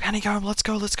 honeycomb, let's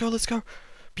go.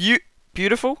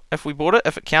 Beautiful. If we bought it,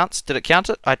 if it counts, did it count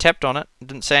it? I tapped on it,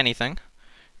 didn't say anything.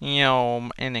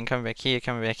 And then coming back here.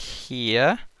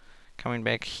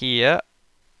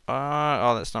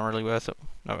 Oh, that's not really worth it.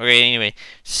 No, okay, anyway.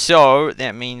 So,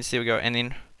 that means, there we go, and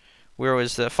then where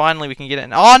was the... Finally, we can get it.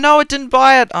 Oh, no, it didn't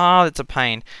buy it. Oh, that's a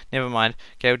pain. Never mind.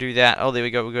 Okay, we'll do that. Oh, there we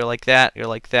go. We'll go like that. Go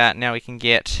like that. Now we can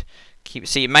get...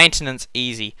 See, maintenance,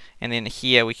 easy. And then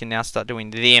here, we can now start doing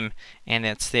them. And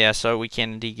that's there. So we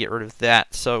can indeed get rid of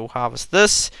that. So we'll harvest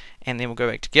this. And then we'll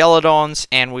go back to Galadons.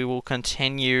 And we will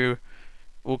continue...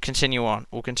 We'll continue on.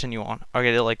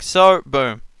 Okay, they're like so.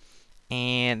 Boom.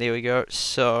 And there we go.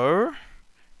 So...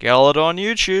 Galadon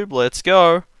YouTube. Let's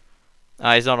go.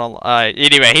 He's not on.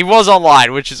 Anyway, he was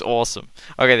online, which is awesome.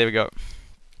 Okay, there we go.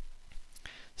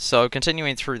 So,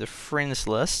 continuing through the friends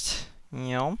list,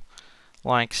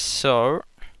 like so,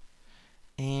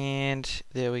 and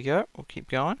there we go. We'll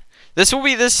keep going. This will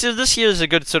be this year is a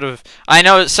good sort of. I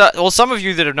know. Well, some of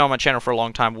you that have known my channel for a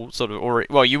long time will sort of already.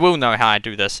 Well, you will know how I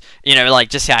do this. Like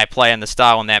just how I play and the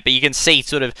style and that. But you can see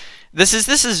sort of. This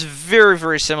is very,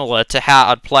 very similar to how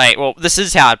I'd play. Well, this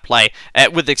is how I'd play,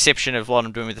 with the exception of what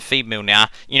I'm doing with the feed mill now.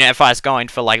 If I was going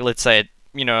for, like, let's say,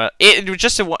 it was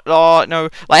just a... Oh, no.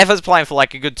 Like, if I was playing for,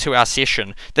 like, a good 2-hour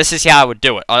session, this is how I would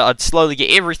do it. I'd slowly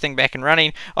get everything back and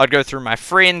running. I'd go through my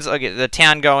friends. I'd get the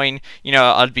town going.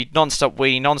 I'd be non-stop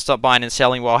weeding, non-stop buying and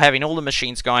selling while having all the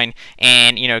machines going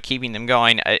and, keeping them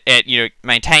going,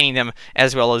 maintaining them,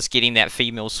 as well as getting that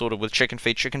feed mill sorted with chicken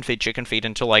feed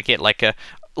until I get,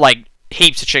 like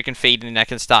heaps of chicken feed, and then I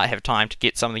can have time to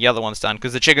get some of the other ones done,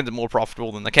 because the chickens are more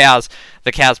profitable than the cows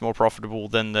more profitable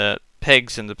than the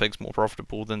pigs, and the pigs more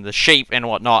profitable than the sheep and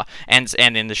whatnot, and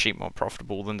then the sheep more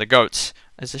profitable than the goats.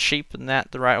 Is the sheep in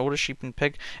that the right order, sheep and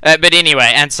pig? But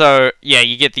anyway, and so yeah,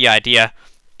 you get the idea.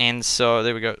 And so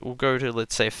there we go. We'll go to,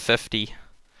 let's say, 50,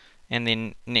 and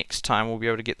then next time we'll be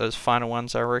able to get those final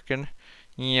ones, I reckon.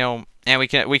 And we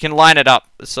can line it up,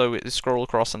 so we scroll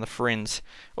across on the friends.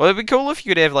 Well, it'd be cool if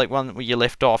you could have, like, one where you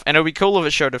left off, and it'd be cool if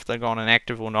it showed if they're gone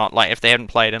inactive or not, like, if they haven't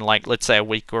played in, like, let's say a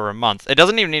week or a month. It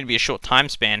doesn't even need to be a short time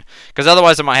span, because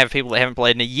otherwise I might have people that haven't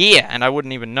played in a year, and I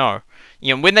wouldn't even know.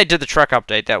 When they did the truck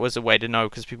update, that was a way to know,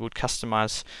 because people would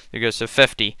customize. There goes to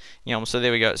 50. So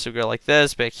there we go. So we go like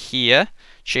this, back here,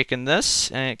 checking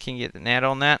this, and can you get an ad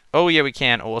on that? Oh, yeah, we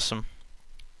can. Awesome.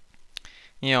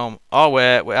 Oh,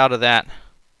 we're out of that.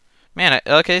 Man,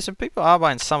 okay, so people are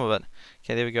buying some of it.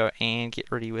 Okay, there we go, and get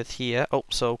ready with here. Oh,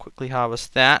 so quickly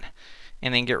harvest that,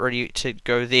 and then get ready to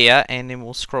go there, and then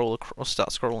we'll scroll across,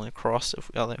 start scrolling across.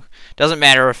 Doesn't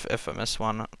matter if I miss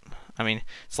one. I mean,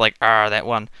 it's like, that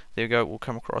one. There we go, we'll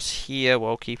come across here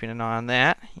while keeping an eye on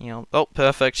that. Oh,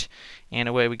 perfect. And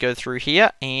away we go through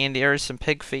here, and there is some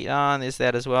pig feet on. There's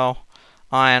that as well.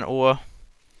 Iron ore.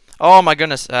 Oh my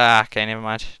goodness. Okay, never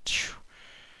mind.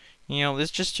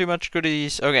 There's just too much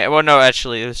goodies. Okay, well, no,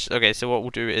 actually, okay, so what we'll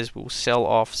do is we'll sell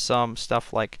off some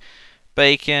stuff like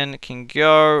bacon can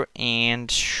go,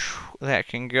 and that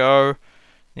can go.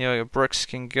 Bricks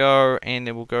can go, and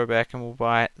then we'll go back and we'll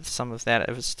buy some of that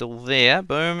if it's still there.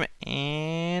 Boom,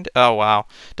 and oh, wow.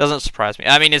 Doesn't surprise me.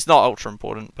 I mean, it's not ultra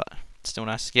important, but it's still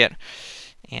nice to get.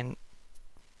 And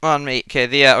on me, okay,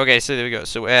 there, okay, so there we go.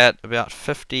 So we're at about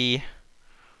 50.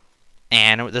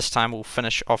 And this time we'll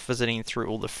finish off visiting through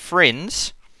all the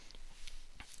friends,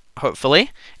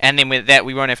 hopefully. And then with that,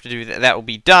 we won't have to do that. That will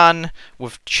be done.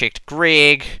 We've checked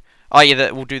Greg. Oh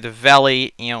yeah, we'll do the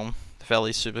valley. The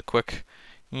valley's super quick.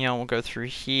 We'll go through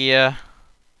here.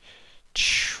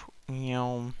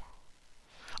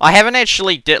 I haven't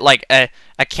actually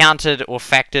accounted or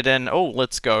factored in, oh,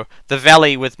 let's go, the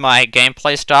valley with my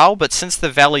gameplay style, but since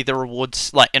the valley, the rewards,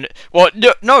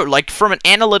 from an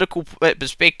analytical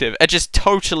perspective, it's just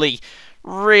totally,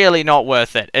 really not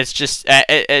worth it. It's just,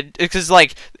 because,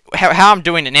 how I'm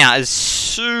doing it now is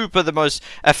super the most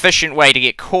efficient way to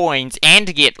get coins and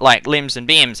to get like limbs and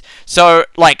beams. So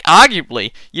like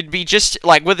arguably you'd be just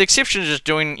like, with the exception of just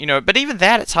doing, you know, but even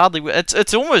that it's hardly,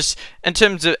 it's almost in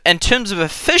terms of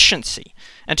efficiency.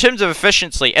 In terms of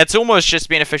efficiency, it's almost just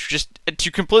beneficial just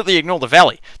to completely ignore the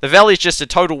valley. The valley is just a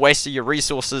total waste of your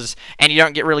resources, and you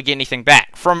don't really get anything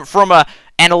back. From a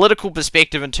analytical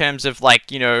perspective, in terms of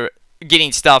like, you know,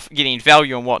 getting stuff, getting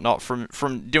value and whatnot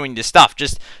from doing this stuff.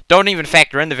 Just don't even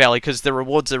factor in the valley, because the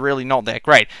rewards are really not that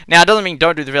great. Now, it doesn't mean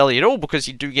don't do the valley at all, because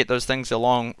you do get those things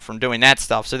along from doing that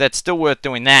stuff, so that's still worth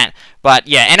doing that. But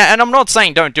yeah, and I'm not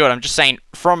saying don't do it, I'm just saying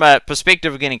from a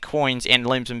perspective of getting coins and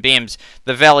limbs and beams,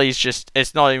 the valley's just,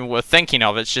 it's not even worth thinking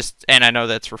of. It's just, and I know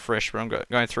that's refreshed, but I'm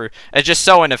going through, it's just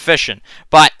so inefficient.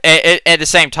 But at the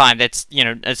same time, that's, you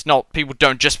know, it's not, people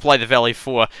don't just play the valley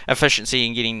for efficiency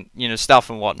and getting, you know, stuff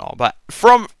and whatnot. But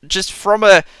from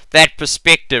that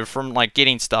perspective, from like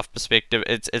getting stuff perspective,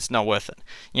 it's not worth it,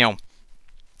 you know.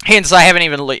 Hence, I haven't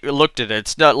even looked at it.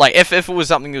 It's not like, if it was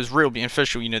something that was real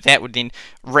beneficial, you know, that would then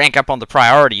rank up on the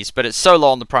priorities. But it's so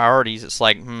low on the priorities, it's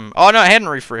like, oh no, it hadn't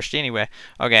refreshed anyway.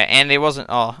 Okay, and there wasn't,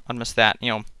 oh, I missed that, you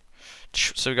know.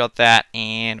 So we got that,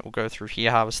 and we'll go through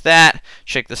here, harvest that,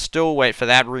 check the stool, wait for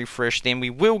that refresh, then we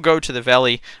will go to the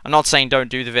valley. I'm not saying don't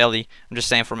do the valley, I'm just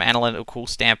saying from an analytical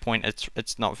standpoint,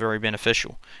 it's not very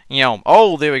beneficial. You know,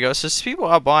 oh, there we go, so people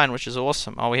are buying, which is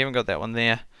awesome. Oh, we haven't got that one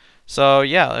there. So,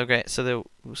 yeah, okay, so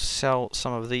we'll sell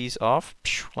some of these off,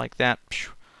 like that,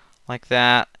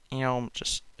 you know,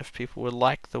 just if people would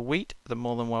like the wheat, they're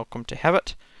more than welcome to have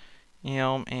it, you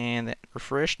know, and that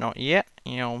refresh, not yet,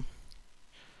 you know.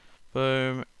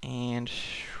 Boom, and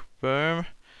boom,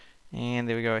 and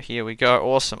there we go, here we go,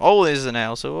 awesome. Oh, there's the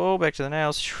nails, so oh, back to the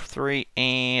nails, 3,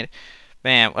 and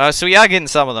bam. So we are getting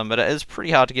some of them, but it is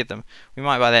pretty hard to get them. We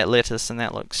might buy that lettuce, and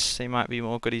that looks, there might be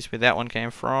more goodies where that one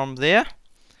came from there.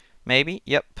 Maybe,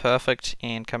 yep, perfect,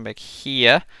 and come back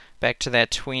here, back to that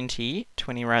 20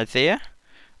 right there.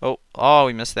 Oh,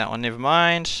 we missed that one, never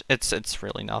mind. It's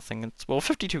really nothing. It's, well,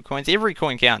 52 coins, every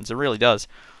coin counts, it really does.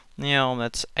 You know,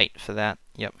 that's 8 for that,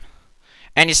 yep.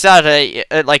 And you start to,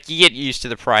 like, you get used to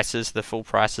the prices, the full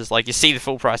prices. Like, you see the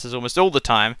full prices almost all the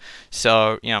time.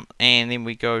 So, you know, and then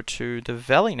we go to the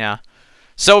valley now.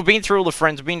 So, we've been through all the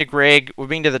friends. We've been to Greg. We've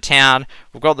been to the town.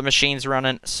 We've got the machines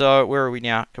running. So, where are we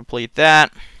now? Complete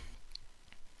that.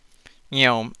 You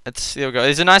know, there we go.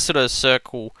 There's a nice sort of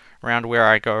circle around where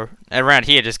I go. Around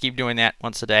here, just keep doing that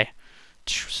once a day.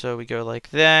 So, we go like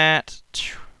that.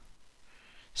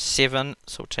 7.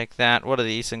 So, we'll take that. What are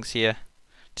these things here?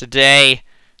 Today,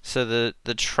 so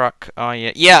the truck, oh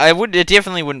yeah, it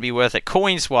definitely wouldn't be worth it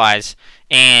coins wise.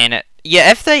 And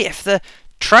yeah, if the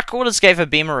truck orders gave a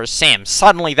beam or a Sam,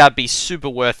 suddenly that'd be super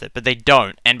worth it, but they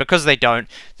don't. And because they don't,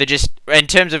 they're just, in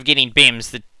terms of getting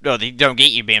beams, they don't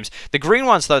get you beams. The green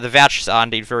ones though, the vouchers are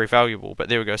indeed very valuable. But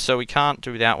there we go. So we can't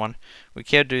do that one. We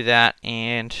can do that,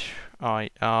 and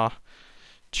what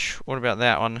about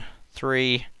that one?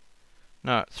 3,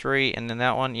 no, 3, and then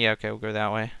that one. Yeah, okay, we'll go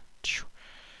that way.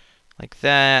 Like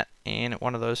that, and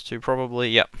one of those two probably,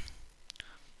 yep.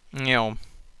 You know,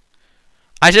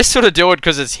 I just sort of do it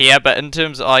because it's here, but in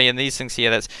terms of, oh yeah, and these things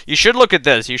here, that's, you should look at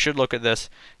this,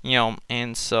 you know,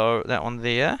 and so that one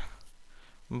there,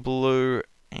 blue,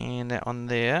 and that one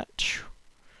there,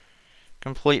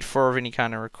 complete 4 of any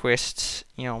kind of requests,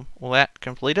 you know, will that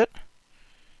complete it?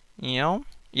 You know,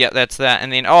 yeah, that's that,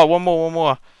 and then, oh, one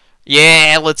more.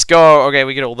 Yeah, let's go. Okay,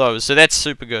 we get all those. So that's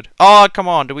super good. Oh, come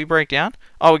on. Did we break down?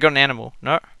 Oh, we got an animal.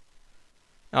 No.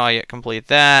 Oh, yeah, complete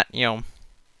that. You know.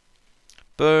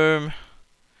 Boom.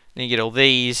 Then you get all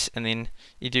these, and then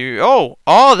you do...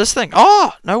 Oh, this thing.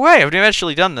 Oh, no way. I've never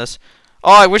actually done this.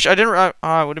 Oh, I wish I didn't...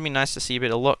 Oh, it would have been nice to see a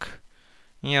bit of look.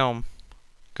 You know.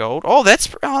 Gold. Oh, that's...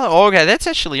 Oh, okay, that's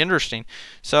actually interesting.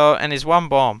 So, and there's 1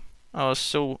 bomb. Oh,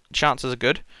 still chances are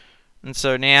good. And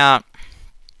so now...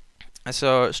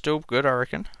 So, it's still good, I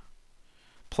reckon.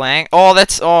 Playing. Oh,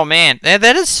 that's... Oh, man.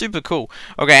 That is super cool.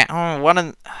 Okay, 1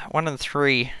 and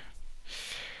 3.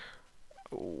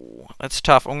 Ooh, that's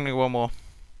tough. I'm gonna go 1 more.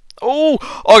 Oh!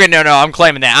 Okay, no, I'm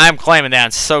claiming that.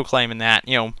 I'm so claiming that.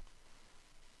 You know.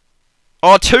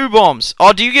 Oh, 2 bombs.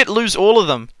 Oh, do you lose all of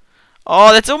them?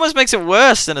 Oh, that almost makes it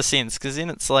worse in a sense, because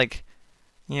then it's like...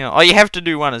 You know, oh, you have to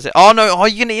do 1, is it? Oh, no. Oh,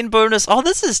 you're gonna end bonus. Oh,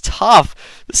 this is tough.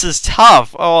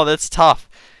 Oh, that's tough.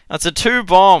 That's 2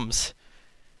 bombs.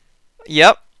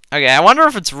 Yep. Okay, I wonder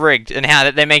if it's rigged and how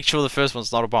they make sure the first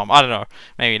one's not a bomb. I don't know.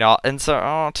 Maybe not. And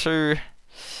so, 2...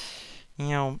 You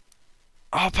know...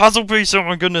 Oh, puzzle piece! Oh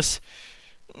my goodness!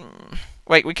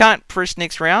 Wait, we can't press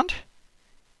next round?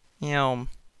 You know...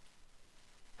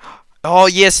 Oh,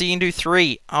 yeah, so you can do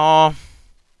 3. Oh...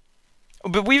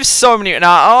 But we have so many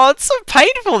now. Oh, it's so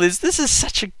painful. This is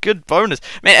such a good bonus,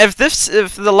 man.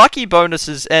 If the lucky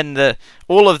bonuses and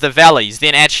all of the valleys,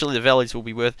 then actually the valleys will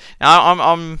be worth. Now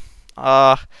I'm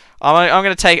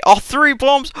gonna take 3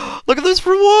 bombs. Look at those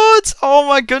rewards. Oh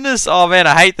my goodness. Oh man,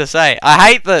 I hate this. I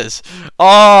hate this.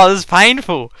 Oh, this is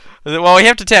painful. Well, we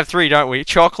have to tap 3, don't we?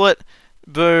 Chocolate,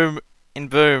 boom,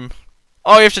 and boom.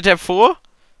 Oh, you have to tap 4.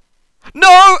 No,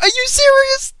 are you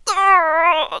serious?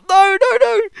 Oh, no.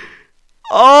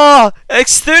 Oh,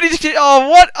 it's 30. Oh,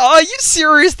 what? Oh, are you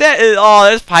serious?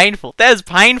 That's painful. That is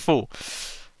painful.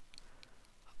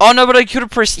 Oh no, but I could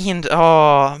have pressed end.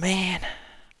 Oh man.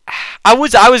 I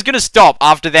was gonna stop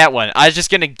after that one. I was just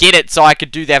gonna get it so I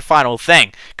could do that final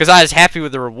thing because I was happy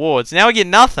with the rewards. Now I get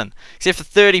nothing except for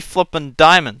 30 flippin'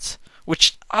 diamonds.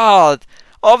 Which but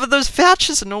those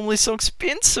vouchers are normally so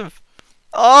expensive.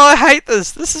 Oh, I hate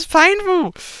this. This is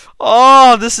painful.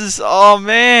 Oh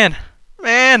man,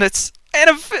 it's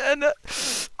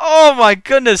oh my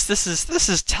goodness. This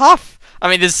is tough. I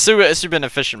mean, this is super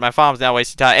inefficient. My farm's now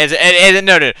wasting time.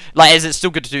 No. Like, as it's still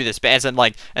good to do this, but as in,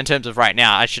 like, in terms of right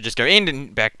now, I should just go in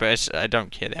and back, but I don't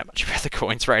care that much about the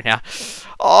coins right now.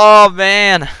 Oh,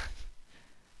 man.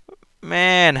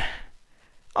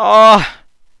 Oh.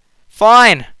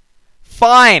 Fine.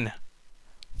 Oh,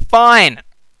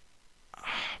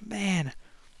 man.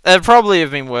 It'd probably have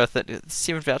been worth it.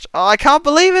 7 vouchers. Oh, I can't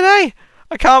believe it, eh?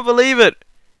 I can't believe it.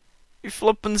 You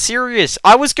flippin' serious?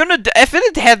 I was gonna if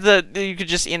it had you could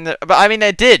just end the, but I mean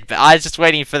it did. But I was just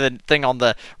waiting for the thing on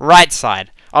the right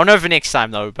side. I'll know for next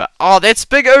time though. But that's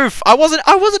big oof. I wasn't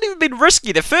even being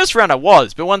risky. The first round I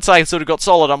was, but once I sort of got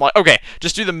solid, I'm like, okay,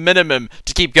 just do the minimum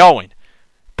to keep going.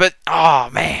 But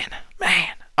man.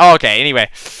 Oh, okay. Anyway.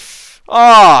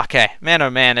 Oh, okay. Man, oh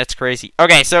man, that's crazy.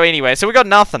 Okay, so anyway, so we got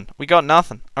nothing.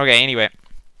 Okay, anyway.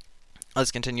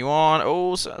 Let's continue on.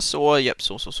 Oh, saw. Yep,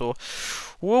 saw.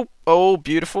 Whoop. Oh,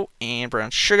 beautiful. And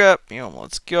brown sugar.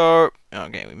 Let's go.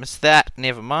 Okay, we missed that.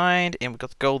 Never mind. And we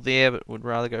got the gold there, but would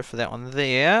rather go for that one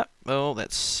there. Oh,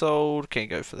 that's sold. Okay,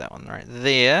 go for that one right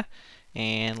there.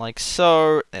 And like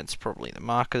so. That's probably the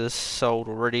markers sold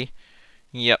already.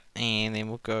 Yep. And then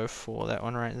we'll go for that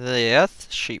one right there.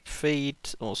 Sheep feed.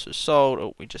 Also sold.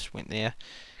 Oh, we just went there.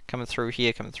 Coming through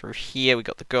here. We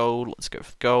got the gold. Let's go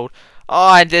for the gold.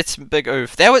 Oh, that's big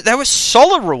oof. They were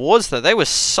solid rewards though. They were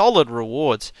solid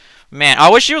rewards. Man, I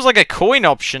wish there was like a coin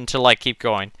option to like keep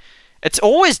going. It's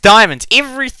always diamonds.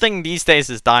 Everything these days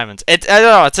is diamonds. I don't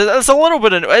know. It's a little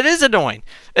bit. It is annoying.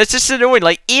 It's just annoying.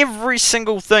 Like every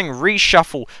single thing,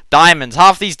 reshuffle diamonds.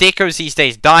 Half these decos these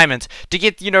days, diamonds. To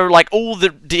get like all the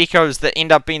decos that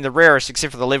end up being the rarest,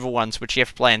 except for the level ones, which you have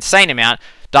to play an insane amount.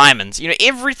 Diamonds.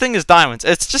 Everything is diamonds.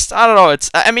 It's just I don't know.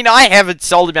 I mean I have a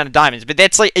solid amount of diamonds, but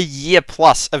that's like a year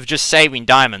plus of just saving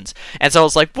diamonds. And so I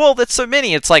was like, well, that's so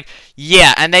many. It's like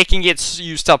yeah, and they can get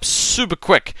used up super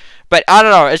quick. But I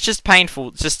don't know, it's just painful.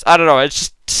 It's just, I don't know,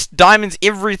 it's just diamonds,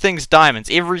 everything's diamonds.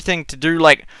 Everything to do,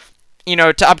 like,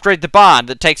 to upgrade the barn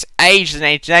that takes ages and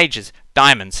ages and ages.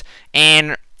 Diamonds.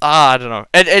 And, I don't know.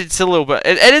 It's a little bit,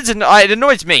 it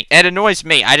annoys me. It annoys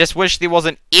me. I just wish there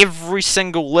wasn't every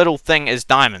single little thing is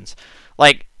diamonds.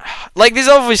 Like there's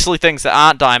obviously things that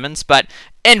aren't diamonds, but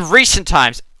in recent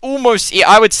times, almost,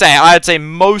 I would say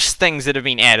most things that have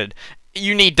been added,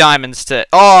 you need diamonds to,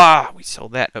 we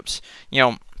sold that, oops.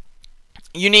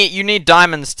 You need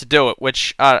diamonds to do it,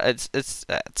 which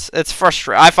it's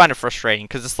frustrating. I find it frustrating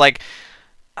because it's like,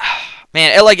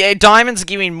 man, diamonds are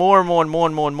giving more and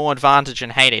more advantage in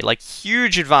Hayday, like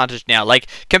huge advantage now. Like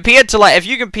compared to if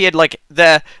you compared like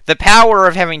the power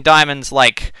of having diamonds,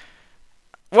 like,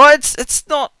 well, it's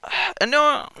not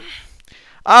no,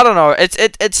 I don't know.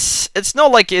 It's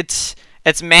not like it's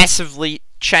massively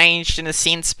changed in a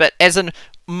sense, but as in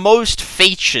most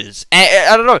features,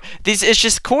 I don't know, it's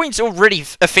just coin's already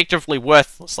effectively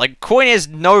worthless. Like coin has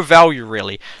no value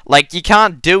really. Like you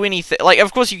can't do anything. Like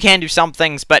of course you can do some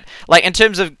things, but like in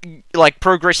terms of like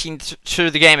progressing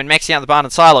through the game and maxing out the barn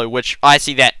and silo, which I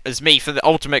see that as me for the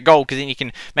ultimate goal, because then you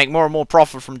can make more and more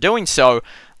profit from doing so.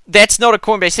 That's not a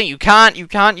coin-based thing. You can't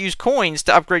use coins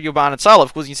to upgrade your barn and silo.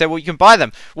 Of course you can say, well, you can buy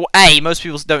them. Well, A, most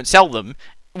people don't sell them,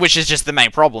 which is just the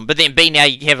main problem. But then B, now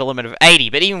you have a limit of 80.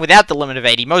 But even without the limit of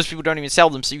 80, most people don't even sell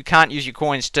them, so you can't use your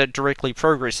coins to directly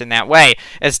progress in that way.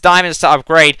 It's diamonds to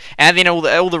upgrade, and then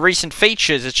all the recent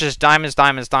features, it's just diamonds.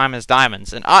 And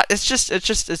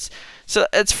so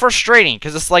it's frustrating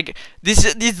because it's like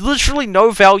there's literally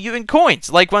no value in coins.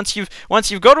 Like once you've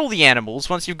got all the animals,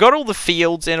 once you've got all the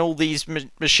fields and all these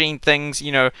machine things,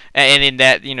 and in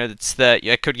that it's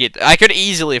I could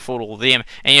easily afford all of them,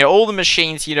 and all the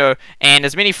machines, and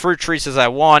as many fruit trees as I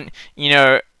want,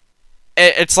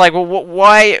 it's like, well,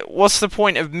 why? What's the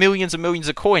point of millions and millions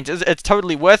of coins? It's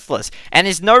totally worthless, and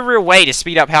there's no real way to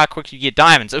speed up how quick you get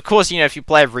diamonds. Of course, if you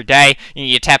play every day,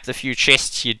 you tap the few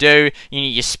chests you do,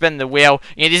 you spin the wheel,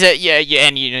 there's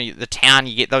and the town,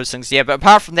 you get those things there. But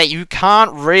apart from that, you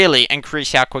can't really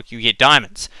increase how quick you get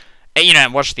diamonds.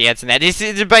 And watch the ads and that. It's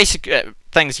the basic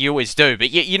things you always do, but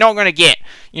you're not going to get,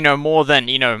 more than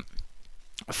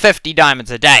 50 diamonds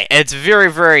a day. It's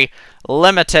very, very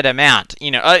limited amount.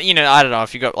 I don't know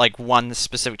if you got like one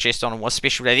specific chest on a more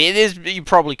special day. You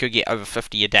probably could get over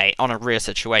 50 a day on a rare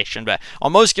situation, but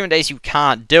on most given days you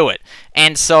can't do it.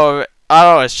 And so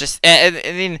it's just, and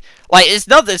then like it's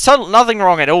nothing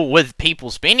wrong at all with people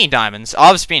spending diamonds.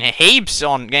 I've spent heaps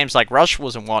on games like Rush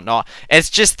Wars and whatnot. It's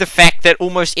just the fact that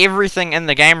almost everything in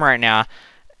the game right now,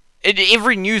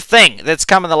 every new thing that's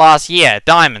come in the last year,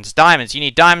 diamonds. You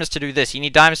need diamonds to do this. You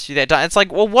need diamonds to do that. It's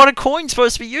like, well, what are coins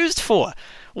supposed to be used for?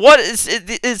 What is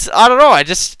it's I don't know.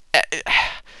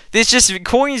 There's just,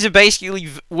 coins are basically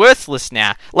worthless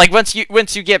now. Like once you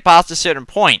get past a certain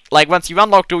point, like once you've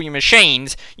unlocked all your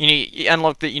machines, you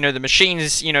unlock the the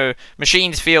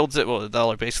machines fields that, well,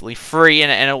 they're basically free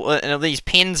and all these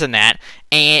pens and that,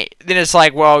 and then it's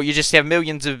like, well, you just have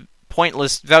millions of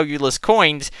pointless, valueless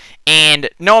coins, and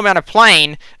no amount of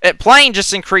playing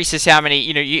just increases how many,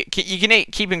 you can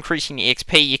keep increasing your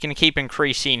XP, you can keep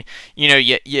increasing,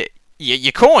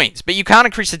 your coins, but you can't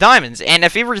increase the diamonds. And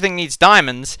if everything needs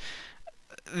diamonds,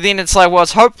 then it's like, well,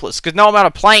 it's hopeless, because no amount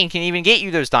of playing can even get you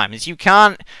those diamonds. You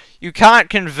can't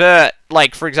convert,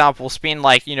 like, for example, spend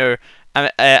like,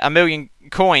 a million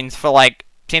coins for like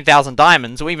 10,000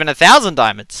 diamonds, or even 1,000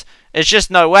 diamonds. It's just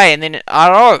no way. And then, I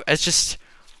don't know, it's just,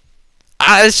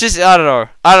 I don't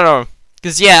know.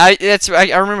 Because, yeah,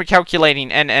 I remember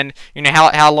calculating and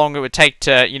how long it would take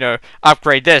to,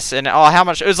 upgrade this, and how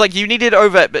much. It was like you needed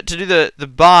but to do the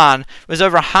barn, it was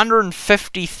over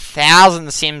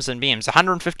 150,000 sims and BMs.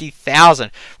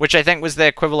 150,000, which I think was the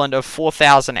equivalent of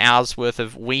 4,000 hours worth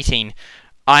of wheating.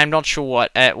 I'm not sure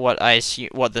what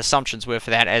the assumptions were for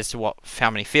that, as to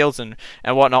how many fields and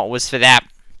whatnot was for that.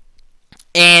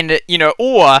 And, it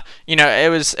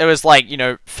was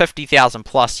like, 50,000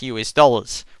 plus US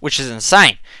dollars, which is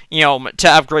insane, to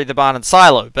upgrade the barn and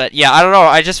silo. But yeah, I don't know,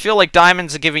 I just feel like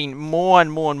diamonds are giving more and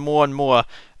more and more and more,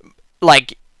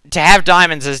 like, to have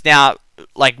diamonds is now,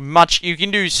 like, you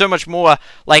can do so much more,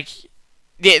 like,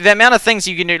 the amount of things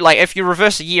you can do, like, if you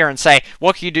reverse a year and say,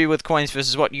 what can you do with coins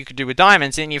versus what you could do with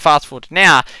diamonds, and you fast forward to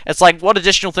now, it's like, what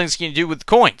additional things can you do with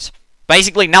coins?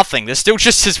 Basically nothing. They're still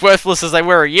just as worthless as they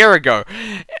were a year ago.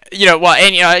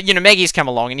 Maggie's come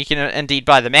along, and you can indeed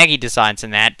buy the Maggie designs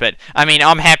and that, but, I mean,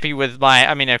 I'm happy with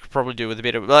my, I could probably do with a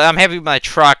bit of, I'm happy with my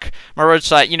truck, my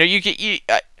roadside,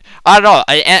 I don't know,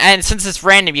 and since it's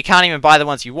random, you can't even buy the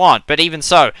ones you want, but even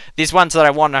so, there's ones that I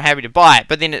want and I'm happy to buy.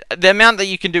 But then, the amount that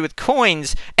you can do with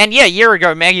coins, and yeah, a year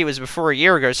ago, Maggie was before a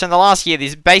year ago, so in the last year,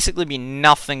 there's basically been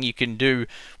nothing you can do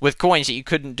with coins that you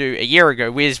couldn't do a year ago,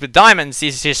 whereas with diamonds,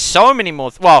 there's just so many more,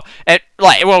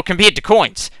 compared to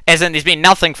coins, as in there's been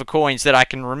nothing for coins that I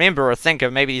can remember or think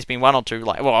of. Maybe there's been one or two,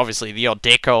 obviously the odd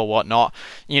deco or whatnot,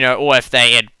 or if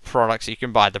they had products, you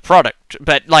can buy the product,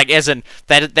 but like, as in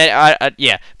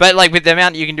yeah, but like with the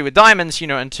amount you can do with diamonds,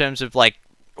 in terms of like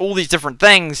all these different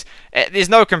things, there's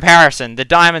no comparison. The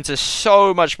diamonds are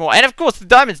so much more, and of course the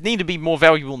diamonds need to be more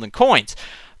valuable than coins,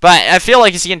 but I feel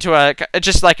like it's getting to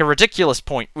just like a ridiculous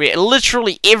point where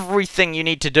literally everything you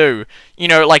need to do,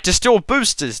 like to store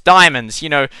boosters, diamonds,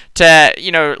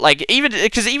 like even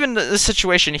the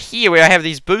situation here where I have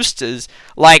these boosters,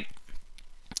 like,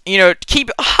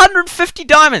 keep 150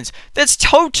 diamonds. That's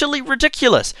totally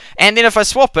ridiculous. And then if I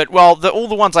swap it, well, all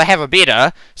the ones I have are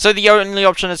better, so the only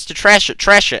option is to trash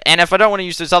it. And if I don't want to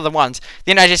use those other ones,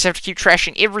 then I just have to keep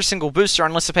trashing every single booster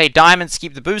unless I pay diamonds to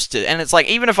keep the booster. And it's like,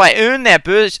 even if I earn that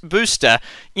booster,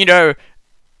 I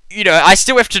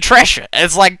still have to trash it.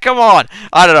 It's like, come on.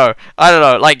 I don't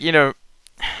know. Like,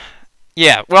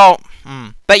 yeah, well,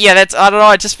 but yeah, I don't know,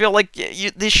 I just feel like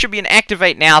there should be an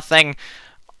activate now thing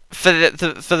for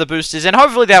the boosters, and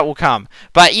hopefully that will come.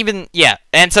 But even, yeah,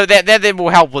 and so that then will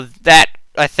help with that,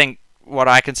 I think, what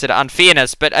I consider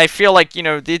unfairness. But I feel like,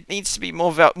 there needs to be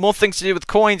more things to do with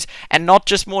coins, and not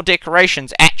just more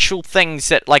decorations, actual things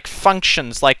that, like,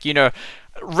 functions, like,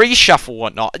 reshuffle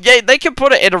whatnot. Yeah, they can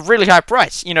put it at a really high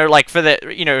price, like for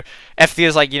the, if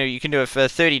there's like, you can do it for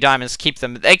 30 diamonds, keep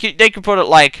them, they could put it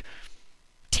like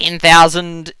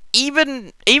 10,000,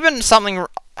 even something,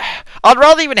 I'd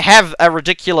rather even have a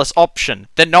ridiculous option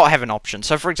than not have an option.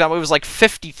 So, for example, it was like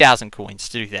 50,000 coins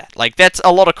to do that. Like, that's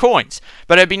a lot of coins.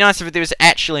 But it'd be nice if there was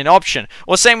actually an option.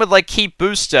 Or same with, like, keep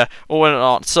booster or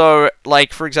whatnot. So,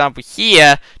 like, for example,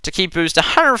 here, to keep booster,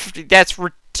 150, that's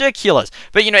ridiculous.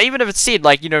 But, you know, even if it said,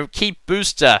 like, you know, keep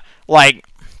booster, like,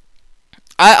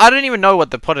 I don't even know what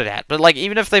to put it at. But, like,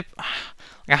 even if they,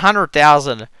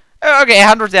 100,000... Okay,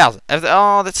 100,000.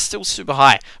 Oh, that's still super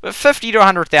high. But 50 to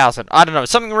 100,000, I don't know,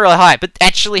 something really high, but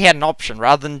actually had an option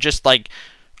rather than just like,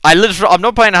 I'm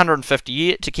not paying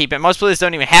 150 to keep it. Most players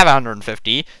don't even have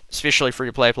 150, especially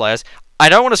free-to-play players. I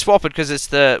don't want to swap it because it's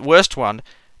the worst one,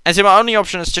 and so my only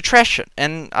option is to trash it.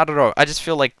 And I don't know, I just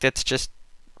feel like that's just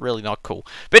really not cool.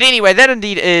 But anyway, that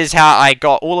indeed is how I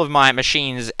got all of my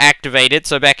machines activated.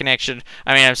 So back in action.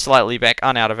 I mean, I'm slightly back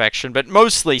out of action, but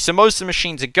mostly. So most of the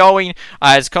machines are going.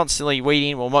 It's constantly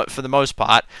waiting, well, for the most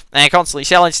part, and constantly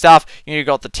selling stuff. You know, you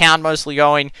got the town mostly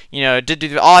going. You know,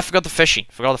 oh, I forgot the fishing.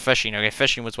 Okay,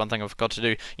 fishing was one thing I forgot to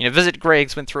do. You know, visit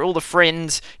Greg's, went through all the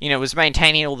friends. You know, was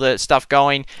maintaining all the stuff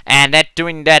going, and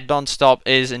doing that non-stop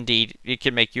is indeed, it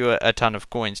can make you a ton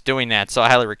of coins doing that. So I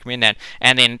highly recommend that.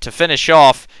 And then to finish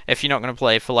off, if you're not going to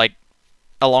play for like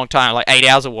a long time, like 8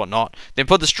 hours or whatnot, then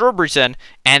put the strawberries in,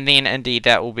 and then indeed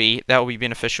that will be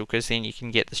beneficial, because then you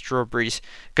can get the strawberries.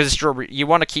 Because you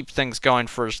want to keep things going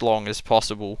for as long as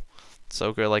possible.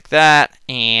 So go like that,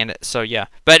 and so yeah.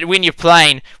 But when you're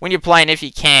playing, if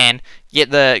you can,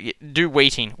 do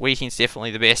waiting. Waiting's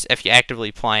definitely the best if you're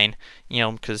actively playing, you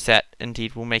know, because that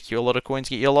indeed will make you a lot of coins,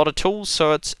 get you a lot of tools.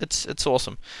 So it's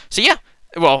awesome. So yeah.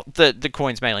 Well, the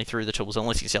coins mainly through the tools,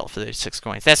 unless you sell it for 36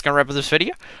 coins. That's going to wrap up this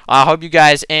video. I hope you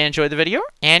guys enjoyed the video,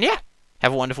 and yeah,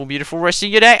 have a wonderful, beautiful rest of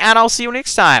your day, and I'll see you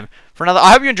next time for another.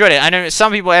 I hope you enjoyed it. I know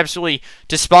some people absolutely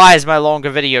despise my longer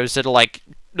videos that are like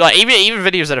even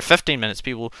videos that are 15 minutes.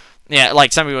 People, yeah,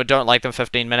 like some people don't like them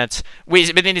 15 minutes.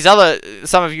 But then there's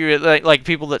some of you like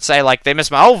people that say like they miss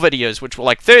my old videos, which were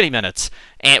like 30 minutes,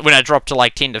 and when I dropped to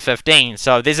like 10 to 15.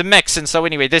 So there's a mix. And so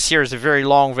anyway, this here is a very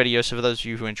long video. So for those of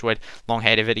you who enjoyed long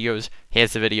hayday videos,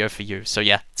 here's the video for you. So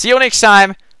yeah, see you next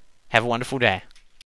time. Have a wonderful day.